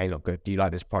this campaign look good? Do you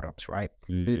like this product, right?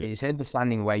 It's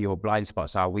understanding where your blind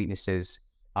spots are, weaknesses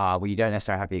are, where you don't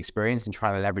necessarily have the experience, and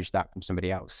trying to leverage that from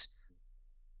somebody else.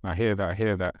 I hear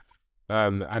that.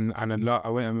 And a lot, I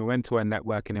went to a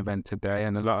networking event today,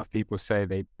 and a lot of people say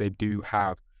they do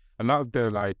have, a lot of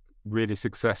the like really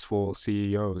successful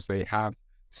CEOs, they have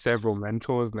several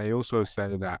mentors, and they also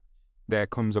say that there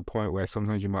comes a point where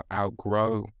sometimes you might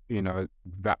outgrow, you know,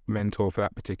 that mentor for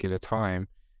that particular time.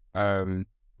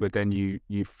 But then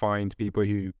you find people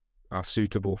who are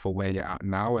suitable for where you're at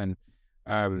now. And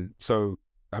so,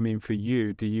 I mean, for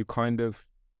you, do you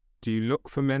look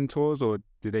for mentors, or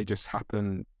do they just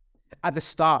happen? At the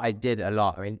start, I did a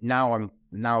lot. I mean, now I'm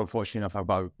fortunate enough. I've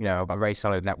got a very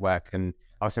solid network, and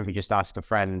I'll simply just ask a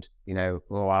friend, you know,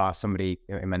 or I'll ask somebody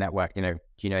in my network, you know, do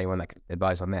you know anyone that could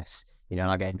advise on this? You know,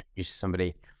 and I'll get introduced to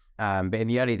somebody. But in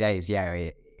the early days, yeah,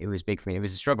 it was big for me. It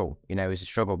was a struggle, you know,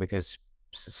 because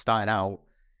starting out,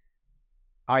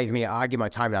 I give my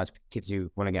time now to kids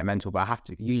who want to get mentored, but I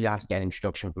usually have to get an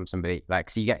introduction from somebody. Like,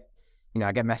 so you get, you know,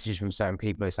 I get messages from certain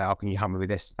people who say, "Oh, can you help me with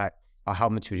this?" Like, I'll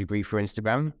help them to a degree through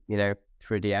Instagram, you know,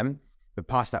 through a DM. But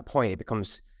past that point, it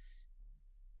becomes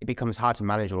hard to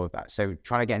manage all of that. So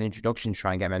trying to get an introduction,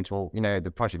 try and get a mentor, you know,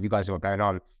 the project you guys have got going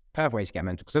on, perfect way to get a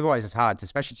mentor, because otherwise it's hard,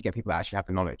 especially to get people that actually have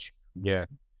the knowledge. Yeah.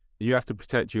 You have to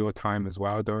protect your time as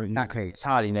well, don't you? Exactly. It's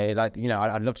hard, you know, like, you know,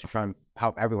 I'd love to try and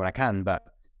help everyone I can, but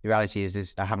the reality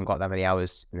is I haven't got that many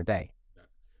hours in the day.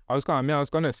 I was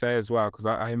gonna say as well, because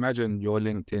I imagine your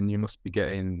LinkedIn, you must be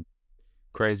getting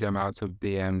crazy amounts of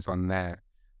DMs on there.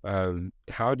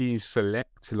 How do you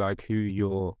select like I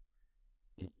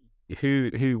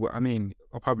mean,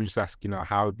 I'll probably just ask, you know,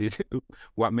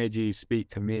 what made you speak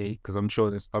to me? Because I'm sure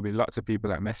there's probably lots of people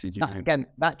that message you. Again,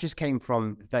 that just came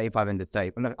from 35 under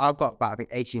 30. But look, I've got about, I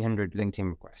think, 1,800 LinkedIn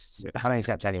requests. I don't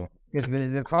accept anyone. Because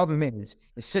the problem is,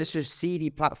 it's such a seedy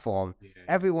platform. Yeah.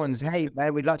 Everyone's, hey,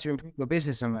 man, we'd like to improve your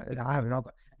business. I'm like, I haven't got.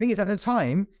 The thing is, at the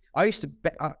time, I used to,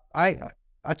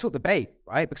 I took the bait,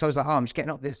 right? Because I was like, oh, I'm just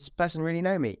getting up. This person really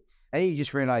know me. And you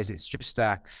just realize it's just,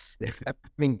 I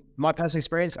mean, my personal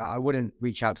experience, I wouldn't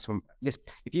reach out to someone. If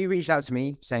you reached out to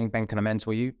me saying, Ben, can I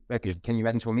mentor you? Can you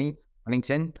mentor me on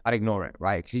LinkedIn? I'd ignore it,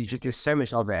 right? Because there's so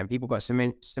much of it, and people got so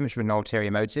much of an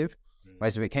ulterior motive.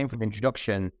 Whereas if it came from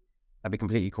introduction, I'd be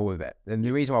completely cool with it. And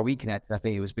the reason why we connected, I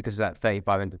think it was because of that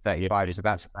 35 into 35. Yeah. So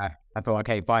that's, I thought,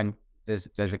 okay, fine, there's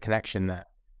a connection there.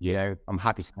 You know, I'm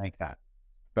happy to make that.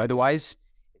 But otherwise,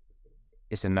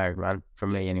 it's a no, man,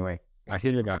 from me anyway. I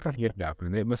hear that,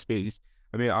 and it must be.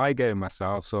 I mean, I get it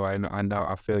myself, so I know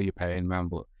I feel your pain, man.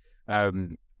 But I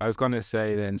was gonna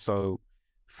say then, so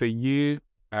for you,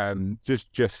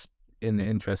 just in the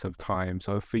interest of time,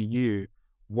 so for you,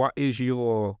 what is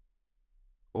your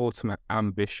ultimate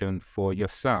ambition for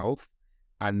yourself,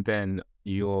 and then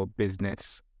your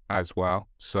business as well?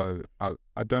 So I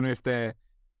don't know if they're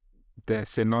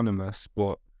synonymous,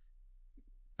 but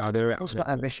are there ultimate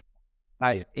ambition?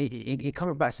 Like, it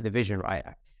comes back to the vision, right?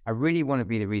 I really want to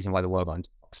be the reason why the world got into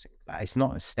boxing. Like, it's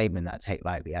not a statement that I take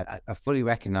lightly. I fully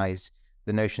recognize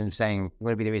the notion of saying, I'm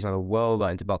going to be the reason why the world got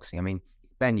into boxing. I mean,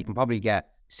 Ben, you can probably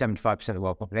get 75% of the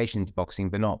world population into boxing,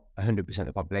 but not 100% of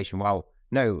the population. Well,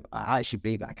 no, I actually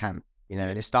believe that I can. You know,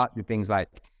 and it starts with things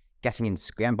like getting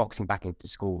boxing back into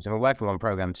schools. And we're working on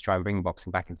programs to try and bring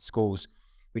boxing back into schools.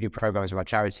 We do programs with our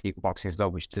charity, Boxing is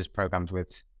Love, which does programs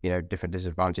with, you know, different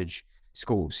disadvantaged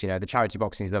schools. You know, the charity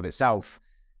Boxing is Love itself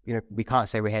we can't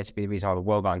say we're here to be the reason why the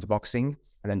world got into boxing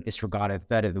and then disregard a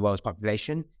third of the world's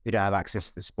population who don't have access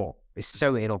to the sport. It's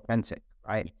so inauthentic,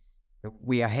 right?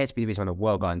 We are here to be the reason why the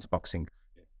world got into boxing.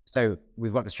 So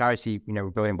we've got this charity, we're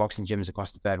building boxing gyms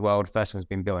across the third world. First one's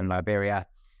been built in Liberia.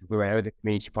 We're in other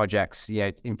community projects,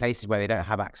 in places where they don't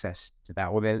have access to that,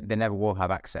 or they never will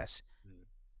have access.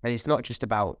 And it's not just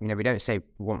about, we don't say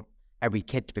we want every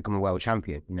kid to become a world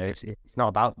champion. It's not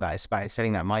about that. It's about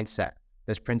setting that mindset,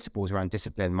 those principles around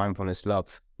discipline, mindfulness,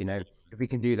 love. If we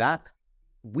can do that,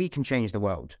 we can change the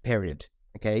world, period.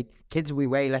 Okay. Kids will be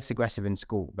way less aggressive in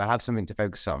school. They'll have something to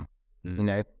focus on.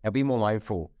 They'll be more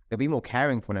mindful. They'll be more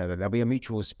caring for one another. There'll be a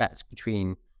mutual respect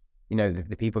between,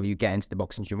 the people you get into the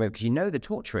boxing gym with, because the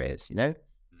torture is,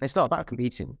 it's not about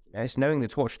competing. It's knowing the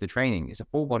torture of the training. It's a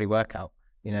full body workout.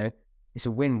 It's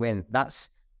a win-win. That's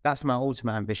my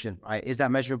ultimate ambition, right? Is that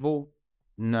measurable?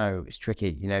 No, it's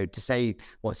tricky. To say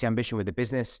what's the ambition with the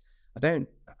business, I don't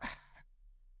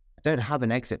have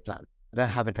an exit plan.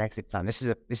 This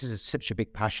is such a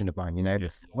big passion of mine. I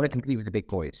want to compete with the big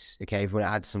boys. Okay, if we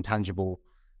want to add some tangible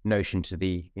notion to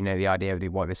the the idea of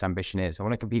what this ambition is, I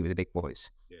want to compete with the big boys.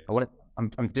 I'm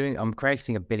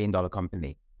creating $1 billion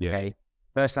company. Okay,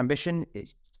 first ambition,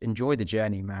 enjoy the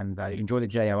journey, man. Enjoy the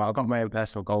journey. I've got my own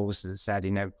personal goals. As I said,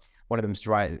 one of them is to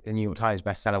write a New York Times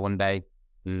bestseller one day.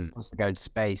 Wants to go into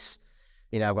space.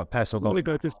 I've got personal goals. Want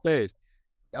to go to space?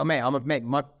 Oh, mate,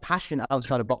 my passion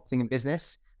outside of boxing and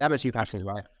business, that are my two passions,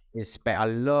 right? Is space. I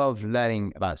love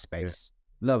learning about space.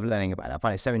 Love learning about it. I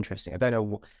find it so interesting. I don't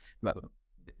know, but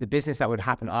the business that would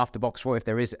happen after BOXRAW, if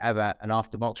there is ever an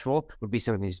after BOXRAW, would be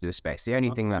something to do with space. The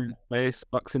only thing that space,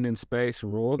 boxing in space,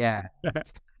 raw. Yeah.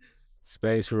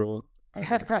 Space raw. I'm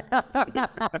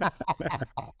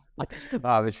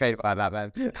afraid about that,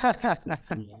 man.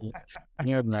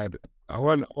 Yeah, man. I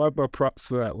want my props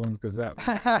for that one, because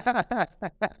that.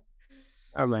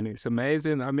 I mean, it's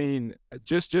amazing. I mean,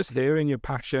 just hearing your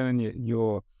passion and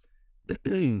your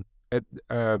the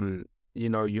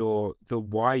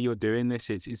why you're doing this.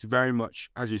 It's very much,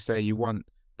 as you say, you want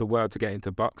the world to get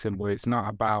into boxing, but it's not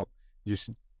about just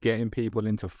getting people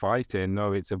into fighting.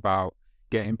 No, it's about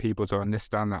getting people to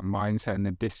understand that mindset and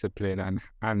the discipline,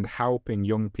 and helping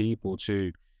young people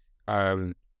to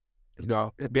be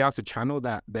able to channel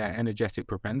their energetic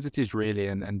propensities, really,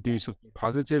 and do something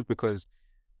positive, because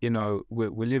we're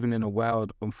living in a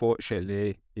world,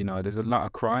 unfortunately, there's a lot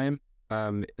of crime,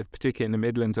 particularly in the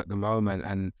Midlands at the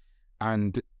moment,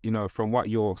 and from what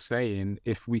you're saying,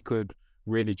 if we could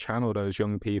really channel those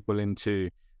young people into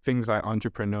things like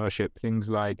entrepreneurship, things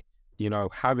like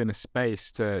having a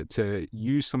space to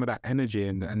use some of that energy,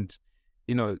 and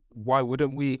why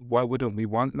wouldn't we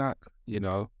want that?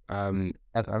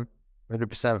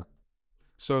 100%.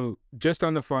 So just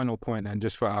on the final point, and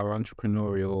just for our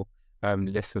entrepreneurial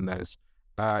listeners,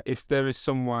 if there is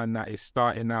someone that is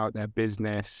starting out their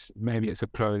business, maybe it's a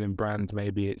clothing brand,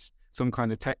 maybe it's some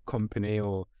kind of tech company,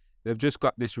 or they've just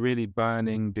got this really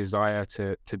burning desire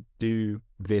to do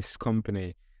this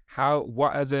company,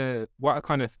 what are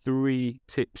kind of 3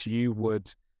 tips you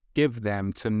would give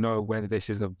them to know whether this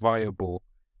is a viable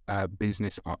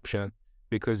business option?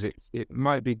 Because it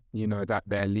might be that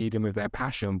they're leading with their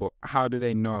passion, but how do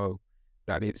they know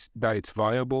that it's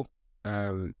viable?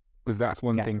 Because that's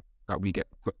one thing that we get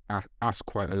asked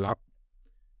quite a lot.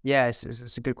 Yeah,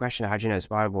 it's a good question. How do you know it's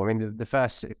viable? I mean, the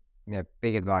first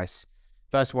big advice,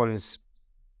 first one is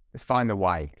find the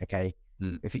why. Okay,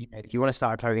 if you want to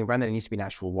start a clothing brand, there needs to be an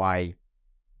actual why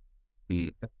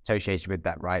associated with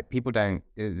that, right? People don't.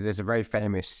 There's a very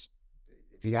famous.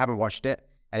 If you haven't watched it,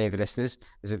 any of the listeners,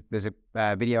 there's a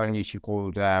video on YouTube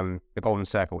called The Golden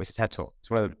Circle. It's a TED Talk. It's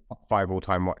one of the top 5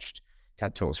 all-time watched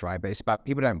TED Talks, right? But it's about,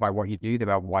 people don't buy what you do, they're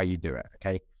about why you do it,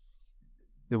 okay?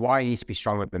 The why needs to be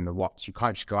stronger than the what. You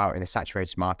can't just go out in a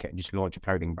saturated market and just launch a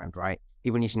clothing brand, right?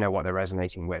 People need to know what they're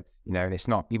resonating with, and it's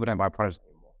not, people don't buy products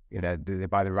anymore, they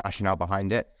buy the rationale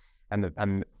behind it,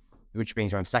 and which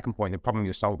brings me on the second point, the problem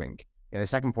you're solving. The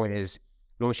second point is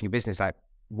launching a business, like,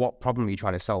 what problem are you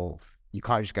trying to solve? You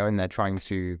can't just go in there trying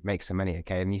to make some money,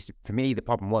 okay? And for me, the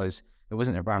problem was, there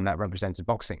wasn't a brand that represented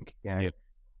boxing. The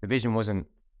vision wasn't,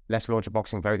 let's launch a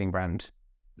boxing clothing brand.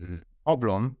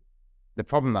 The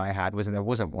problem that I had was that there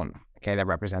wasn't one, okay, that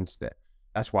represented it.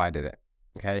 That's why I did it,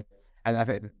 okay? And I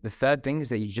think the third thing is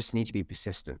that you just need to be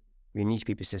persistent. You need to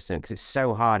be persistent, because it's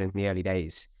so hard in the early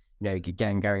days,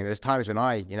 getting going. There's times when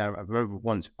I remember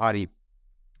once, our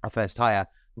first hire,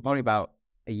 we're probably about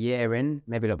a year in,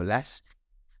 maybe a little bit less.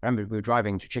 I remember we were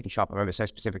driving to a chicken shop, I remember so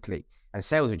specifically, and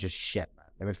sales were just shit, man.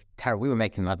 They were terrible. We were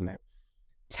making, I don't know,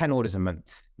 10 orders a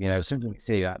month, something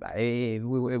silly like that. It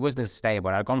wasn't sustainable.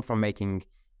 I'd gone from making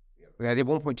I did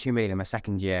 1.2 million in my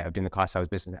second year of doing the car sales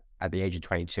business at the age of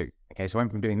 22. Okay, so I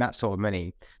went from doing that sort of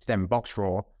money to then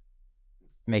BOXRAW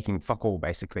making fuck all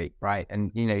basically, right?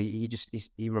 And you know, he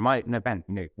reminded, no, Ben,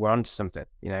 you know, we're onto something.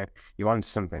 You know, you're onto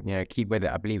something. You know, keep with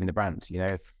it. I believe in the brand. You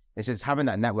know, it's just having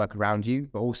that network around you,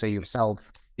 but also yourself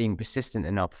being persistent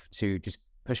enough to just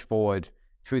push forward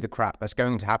through the crap that's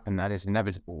going to happen. That is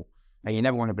inevitable, and you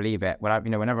never want to believe it.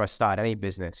 Whenever I started any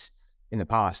business in the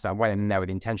past, I went in there with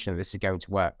the intention that this is going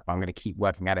to work. I'm going to keep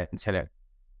working at it until it,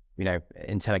 you know,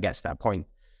 until it gets to that point.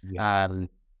 Yeah. And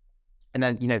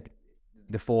then, you know,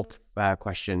 the fourth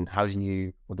question, how do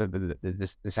you, or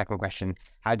the second question,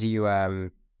 how do you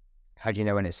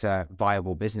know when it's a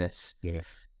viable business? Yeah.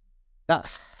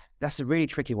 That's a really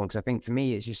tricky one, because I think for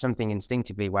me, it's just something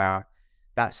instinctively where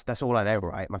that's all I know,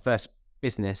 right? My first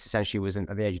business essentially was at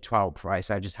the age of 12, right?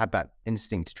 So I just had that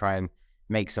instinct to try and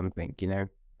make something, you know,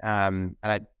 and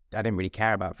I didn't really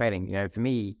care about failing. You know, for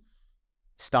me,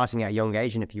 starting at a young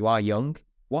age, and if you are young,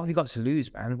 what have you got to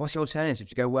lose, man? What's your alternative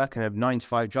to go work in a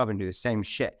 9-to-5 job and do the same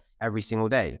shit every single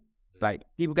day? Like,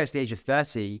 people get to the age of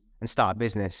 30 and start a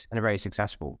business and are very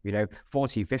successful, you know,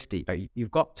 40, 50, but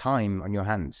you've got time on your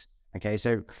hands. Okay.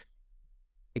 So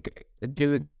I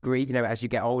do agree, you know, as you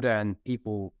get older and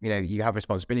people, you know, you have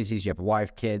responsibilities, you have a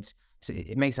wife, kids, so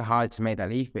it makes it hard to make that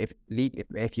leap. But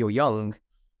if you're young,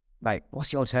 like,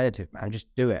 what's your alternative, man?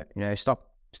 Just do it. You know, stop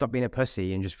being a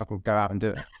pussy and just fucking go out and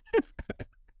do it.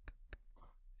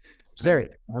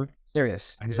 Serious. I'm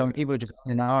serious. And some people are just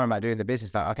in an hour about doing the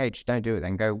business. Like, okay, just don't do it.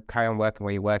 Then go carry on working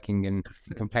where you're working and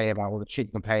complain about all the shit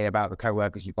you complain about the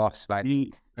co-workers, your boss. Like,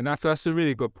 and that's a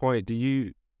really good point. Do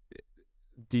you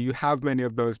have many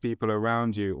of those people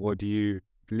around you, or do you?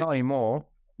 Not anymore.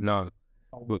 No,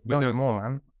 not anymore,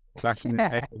 man. Back in the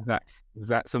day, is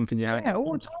that something you have? Yeah,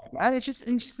 all the time, man. It's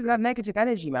just that negative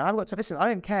energy, man. I've got to listen. I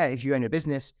don't care if you own a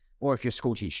business or if you're a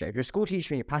school teacher. If you're a school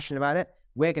teacher and you're passionate about it,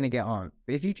 we're going to get on.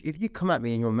 But if you come at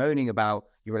me and you're moaning about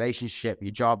your relationship,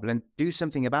 your job, then do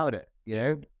something about it. You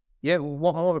know, yeah.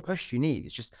 What more of a push do you need?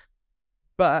 It's just,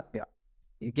 but yeah,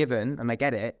 you're given, and I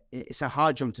get it. It's a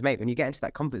hard jump to make when you get into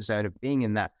that comfort zone of being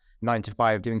in that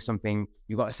 9-to-5 doing something.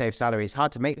 You've got a safe salary. It's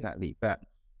hard to make that leap, but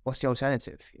what's the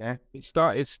alternative? Yeah, it's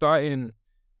starting.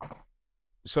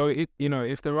 So you know,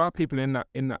 if there are people in that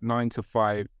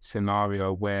 9-to-5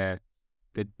 scenario where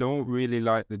they don't really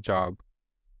like the job,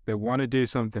 they want to do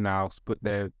something else, but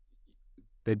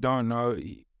they don't know.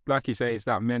 Like you say, it's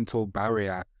that mental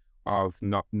barrier of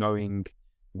not knowing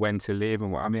when to leave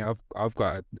and what. I mean,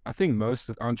 I think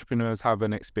most entrepreneurs have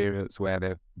an experience where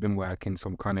they've been working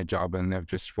some kind of job and they've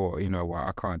just thought, you know what,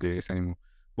 I can't do this anymore.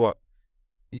 But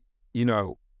you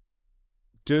know,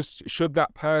 just should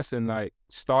that person like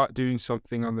start doing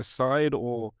something on the side,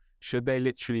 or should they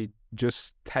literally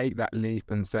just take that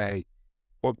leap and say,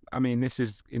 well, I mean, this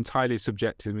is entirely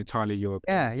subjective, entirely your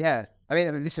opinion. Yeah. I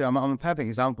mean, listen, I'm a perfect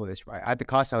example of this, right? I had the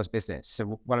car sales business.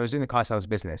 So when I was doing the car sales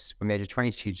business from the age of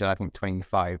 22 to I think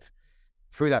 25,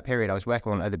 through that period, I was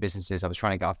working on other businesses I was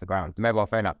trying to get off the ground, the mobile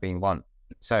phone app being one.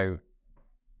 So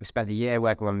we spent a year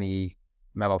working on the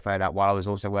mobile phone app while I was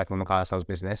also working on the car sales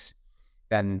business.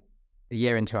 Then a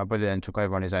year into it, my brother then took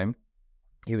over on his own.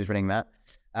 He was running that.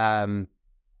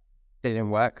 Didn't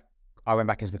work. I went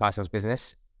back into the car sales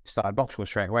business, started BOXRAW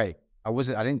straight away. I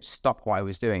didn't stop what I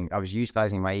was doing. I was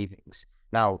utilizing my evenings.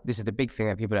 Now, this is the big thing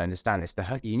that people don't understand. It's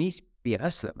you need to be a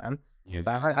hustler, man. Yeah.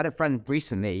 But I had a friend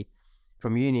recently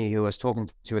from uni who I was talking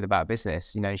to her about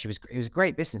business. You know, it was a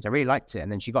great business. I really liked it.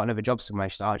 And then she got another job somewhere.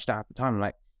 She said, I just don't have the time. I'm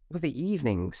like, look at the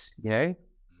evenings, you know,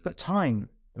 you've got time.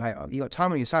 Like, you got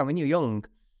time on your side. When you're young,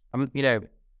 you know,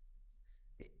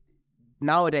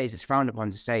 nowadays it's frowned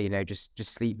upon to say, you know, just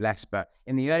sleep less. But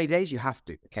in the early days, you have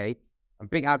to, okay? I'm a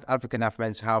big advocate now for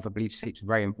mental health. I believe sleep's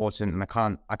very important, and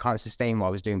I can't sustain what I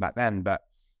was doing back then. But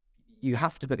you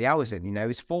have to put the hours in. You know,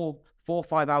 it's 4 or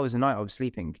 5 hours a night I was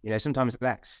sleeping. You know, sometimes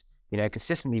less. You know,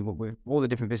 consistently with all the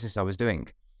different businesses I was doing,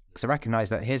 because I recognize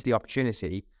that here's the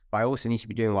opportunity, but I also need to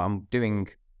be doing what I'm doing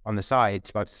on the side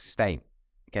to be able to sustain.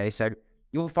 Okay, so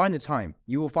you'll find the time.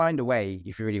 You will find a way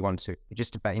if you really want to. It's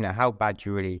just about, you know, how bad do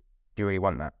you really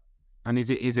want that. And is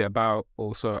it about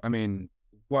also, I mean,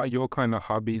 what are your kind of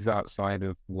hobbies outside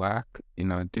of work? You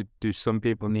know, do some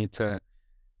people need to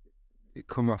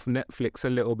come off Netflix a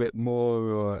little bit more,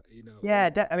 or, you know? Yeah,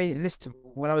 I mean, listen,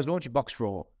 when I was launching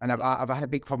BOXRAW, and I've had a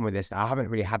big problem with this, I haven't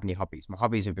really had any hobbies. My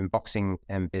hobbies have been boxing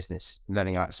and business,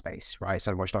 learning about space, right?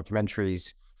 So I watch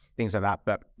documentaries, things like that.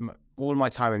 But all my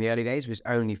time in the early days was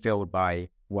only filled by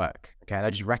work. Okay, and I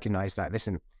just recognized that,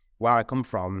 listen, where I come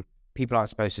from, people aren't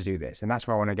supposed to do this, and that's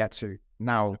where I want to get to.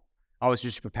 Now, I was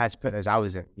just prepared to put those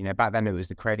hours in. You know, back then it was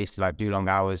the craze to like do long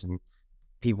hours and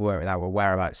people that were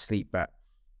aware about sleep, but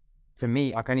for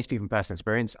me, I can only speak from personal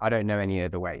experience. I don't know any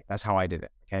other way. That's how I did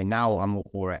it. Okay, now I'm all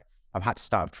for it. I've had to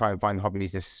start trying to find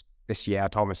hobbies this year. I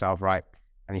told myself, right,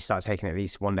 and you start taking at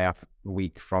least one day off a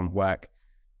week from work.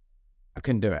 I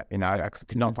couldn't do it. You know, I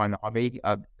could not find a hobby.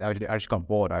 I just got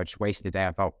bored. I just wasted the day.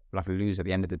 I felt like a loser at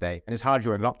the end of the day. And it's hard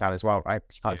during lockdown as well, right?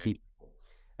 You can't see people.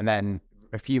 And then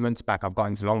a few months back, I've got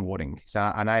into longboarding. So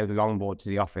I longboard to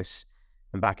the office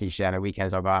and back each day. And the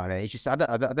weekends I'll go out. And it's just, I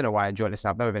don't know why I enjoy this.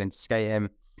 I've never been into skating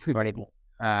or anything.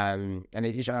 And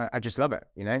I just love it,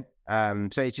 you know?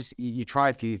 So it's just, you try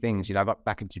a few things. You know, I got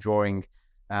back into drawing,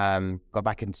 got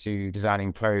back into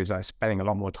designing clothes. I was spending a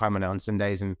lot more time on it on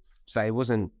Sundays. And so it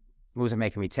wasn't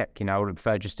making me tick, you know. I would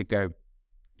prefer just to go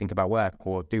think about work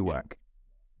or do work.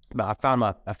 But I found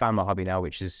my hobby now,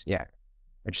 which is, I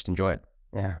just enjoy it.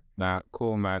 Yeah. Nah,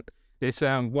 cool, man. This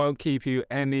won't keep you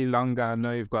any longer. I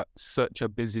know you've got such a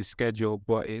busy schedule,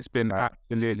 but it's been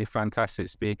absolutely fantastic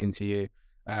speaking to you.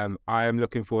 I am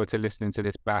looking forward to listening to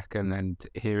this back and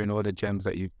hearing all the gems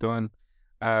that you've done.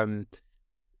 Well,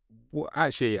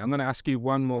 actually, I'm going to ask you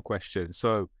one more question.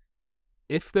 So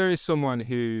if there is someone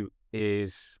who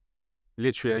is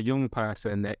literally a young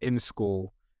person, they're in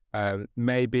school,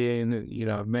 may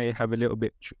have a little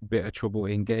bit of trouble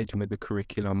engaging with the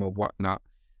curriculum or whatnot,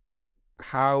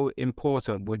 how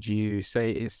important would you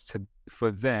say it's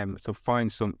for them to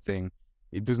find something?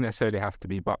 It doesn't necessarily have to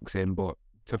be boxing, but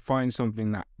to find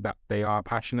something that they are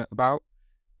passionate about.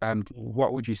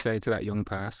 What would you say to that young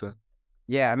person?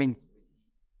 Yeah, I mean,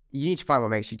 you need to find what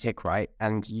makes you tick, right?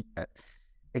 And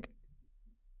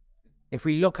if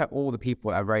we look at all the people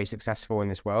that are very successful in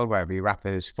this world, whether it be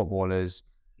rappers, footballers,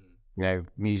 you know,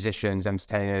 musicians,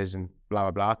 entertainers, and blah,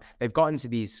 blah, blah, they've gotten to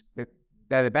these,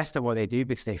 they're the best at what they do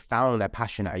because they found their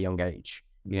passion at a young age.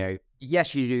 You know,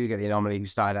 yes, you do get the anomaly who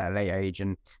started at a late age,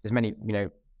 and there's many, you know,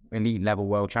 elite level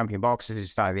world champion boxers who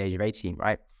started at the age of 18,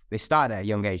 right? They started at a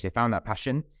young age, they found that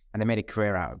passion, and they made a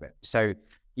career out of it. So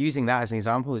using that as an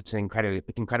example, it's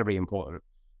incredibly important.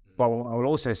 But what I will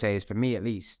also say is, for me at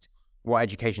least, what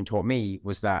education taught me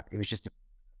was that it was just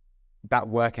that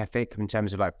work ethic in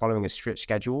terms of like following a strict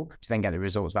schedule to then get the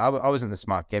results. I wasn't the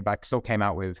smart kid, but I still came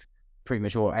out with pretty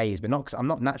much all A's, but not because I'm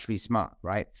not naturally smart,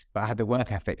 right? But I had the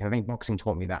work ethic, and I think boxing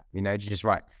taught me that, you know, just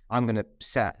right. I'm going to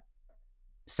set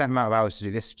amount of hours to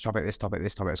do this topic.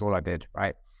 That's all I did,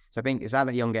 right? So I think it's at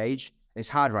that young age. It's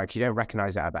hard, right? Because you don't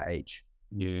recognize it at that age.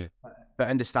 Yeah. But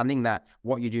understanding that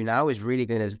what you do now is really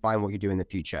going to define what you do in the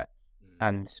future.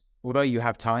 And although you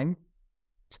have time,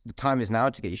 the time is now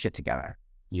to get your shit together.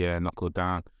 Yeah, knuckle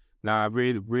down. Now, I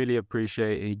really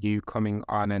appreciate you coming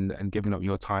on and giving up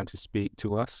your time to speak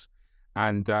to us.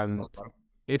 And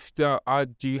if do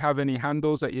you have any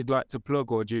handles that you'd like to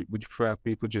plug, or would you prefer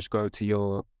people just go to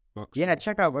your box? Yeah,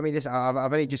 check out. I mean, I've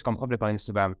only just gone public on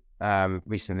Instagram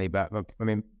recently, but I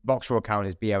mean, BOXRAW account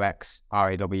is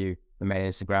BOXRAW. The main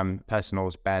Instagram,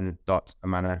 personals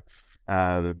ben.amanna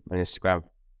on Instagram.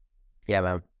 Yeah,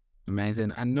 man.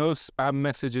 Amazing. And no spam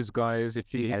messages, guys.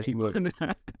 If you listen,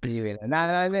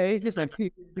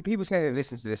 people say they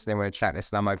listen to this and they want to chat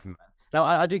this, and I'm open. No,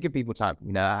 I do give people time.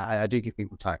 You know, I do give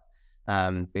people time.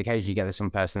 But occasionally you get this one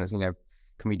person that's, you know,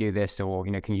 can we do this, or,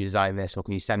 you know, can you design this, or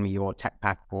can you send me your tech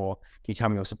pack, or can you tell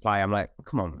me your supply? I'm like,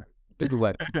 come on, man, do the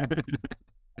work.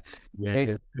 Yeah.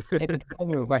 If it's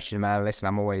a question, man, listen,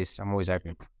 I'm always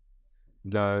open.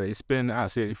 No, it's been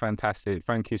absolutely fantastic.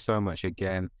 Thank you so much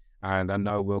again. And I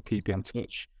know we'll keep you in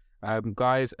touch.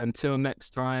 Guys, until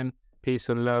next time, peace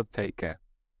and love. Take care.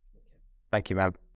 Thank you, man.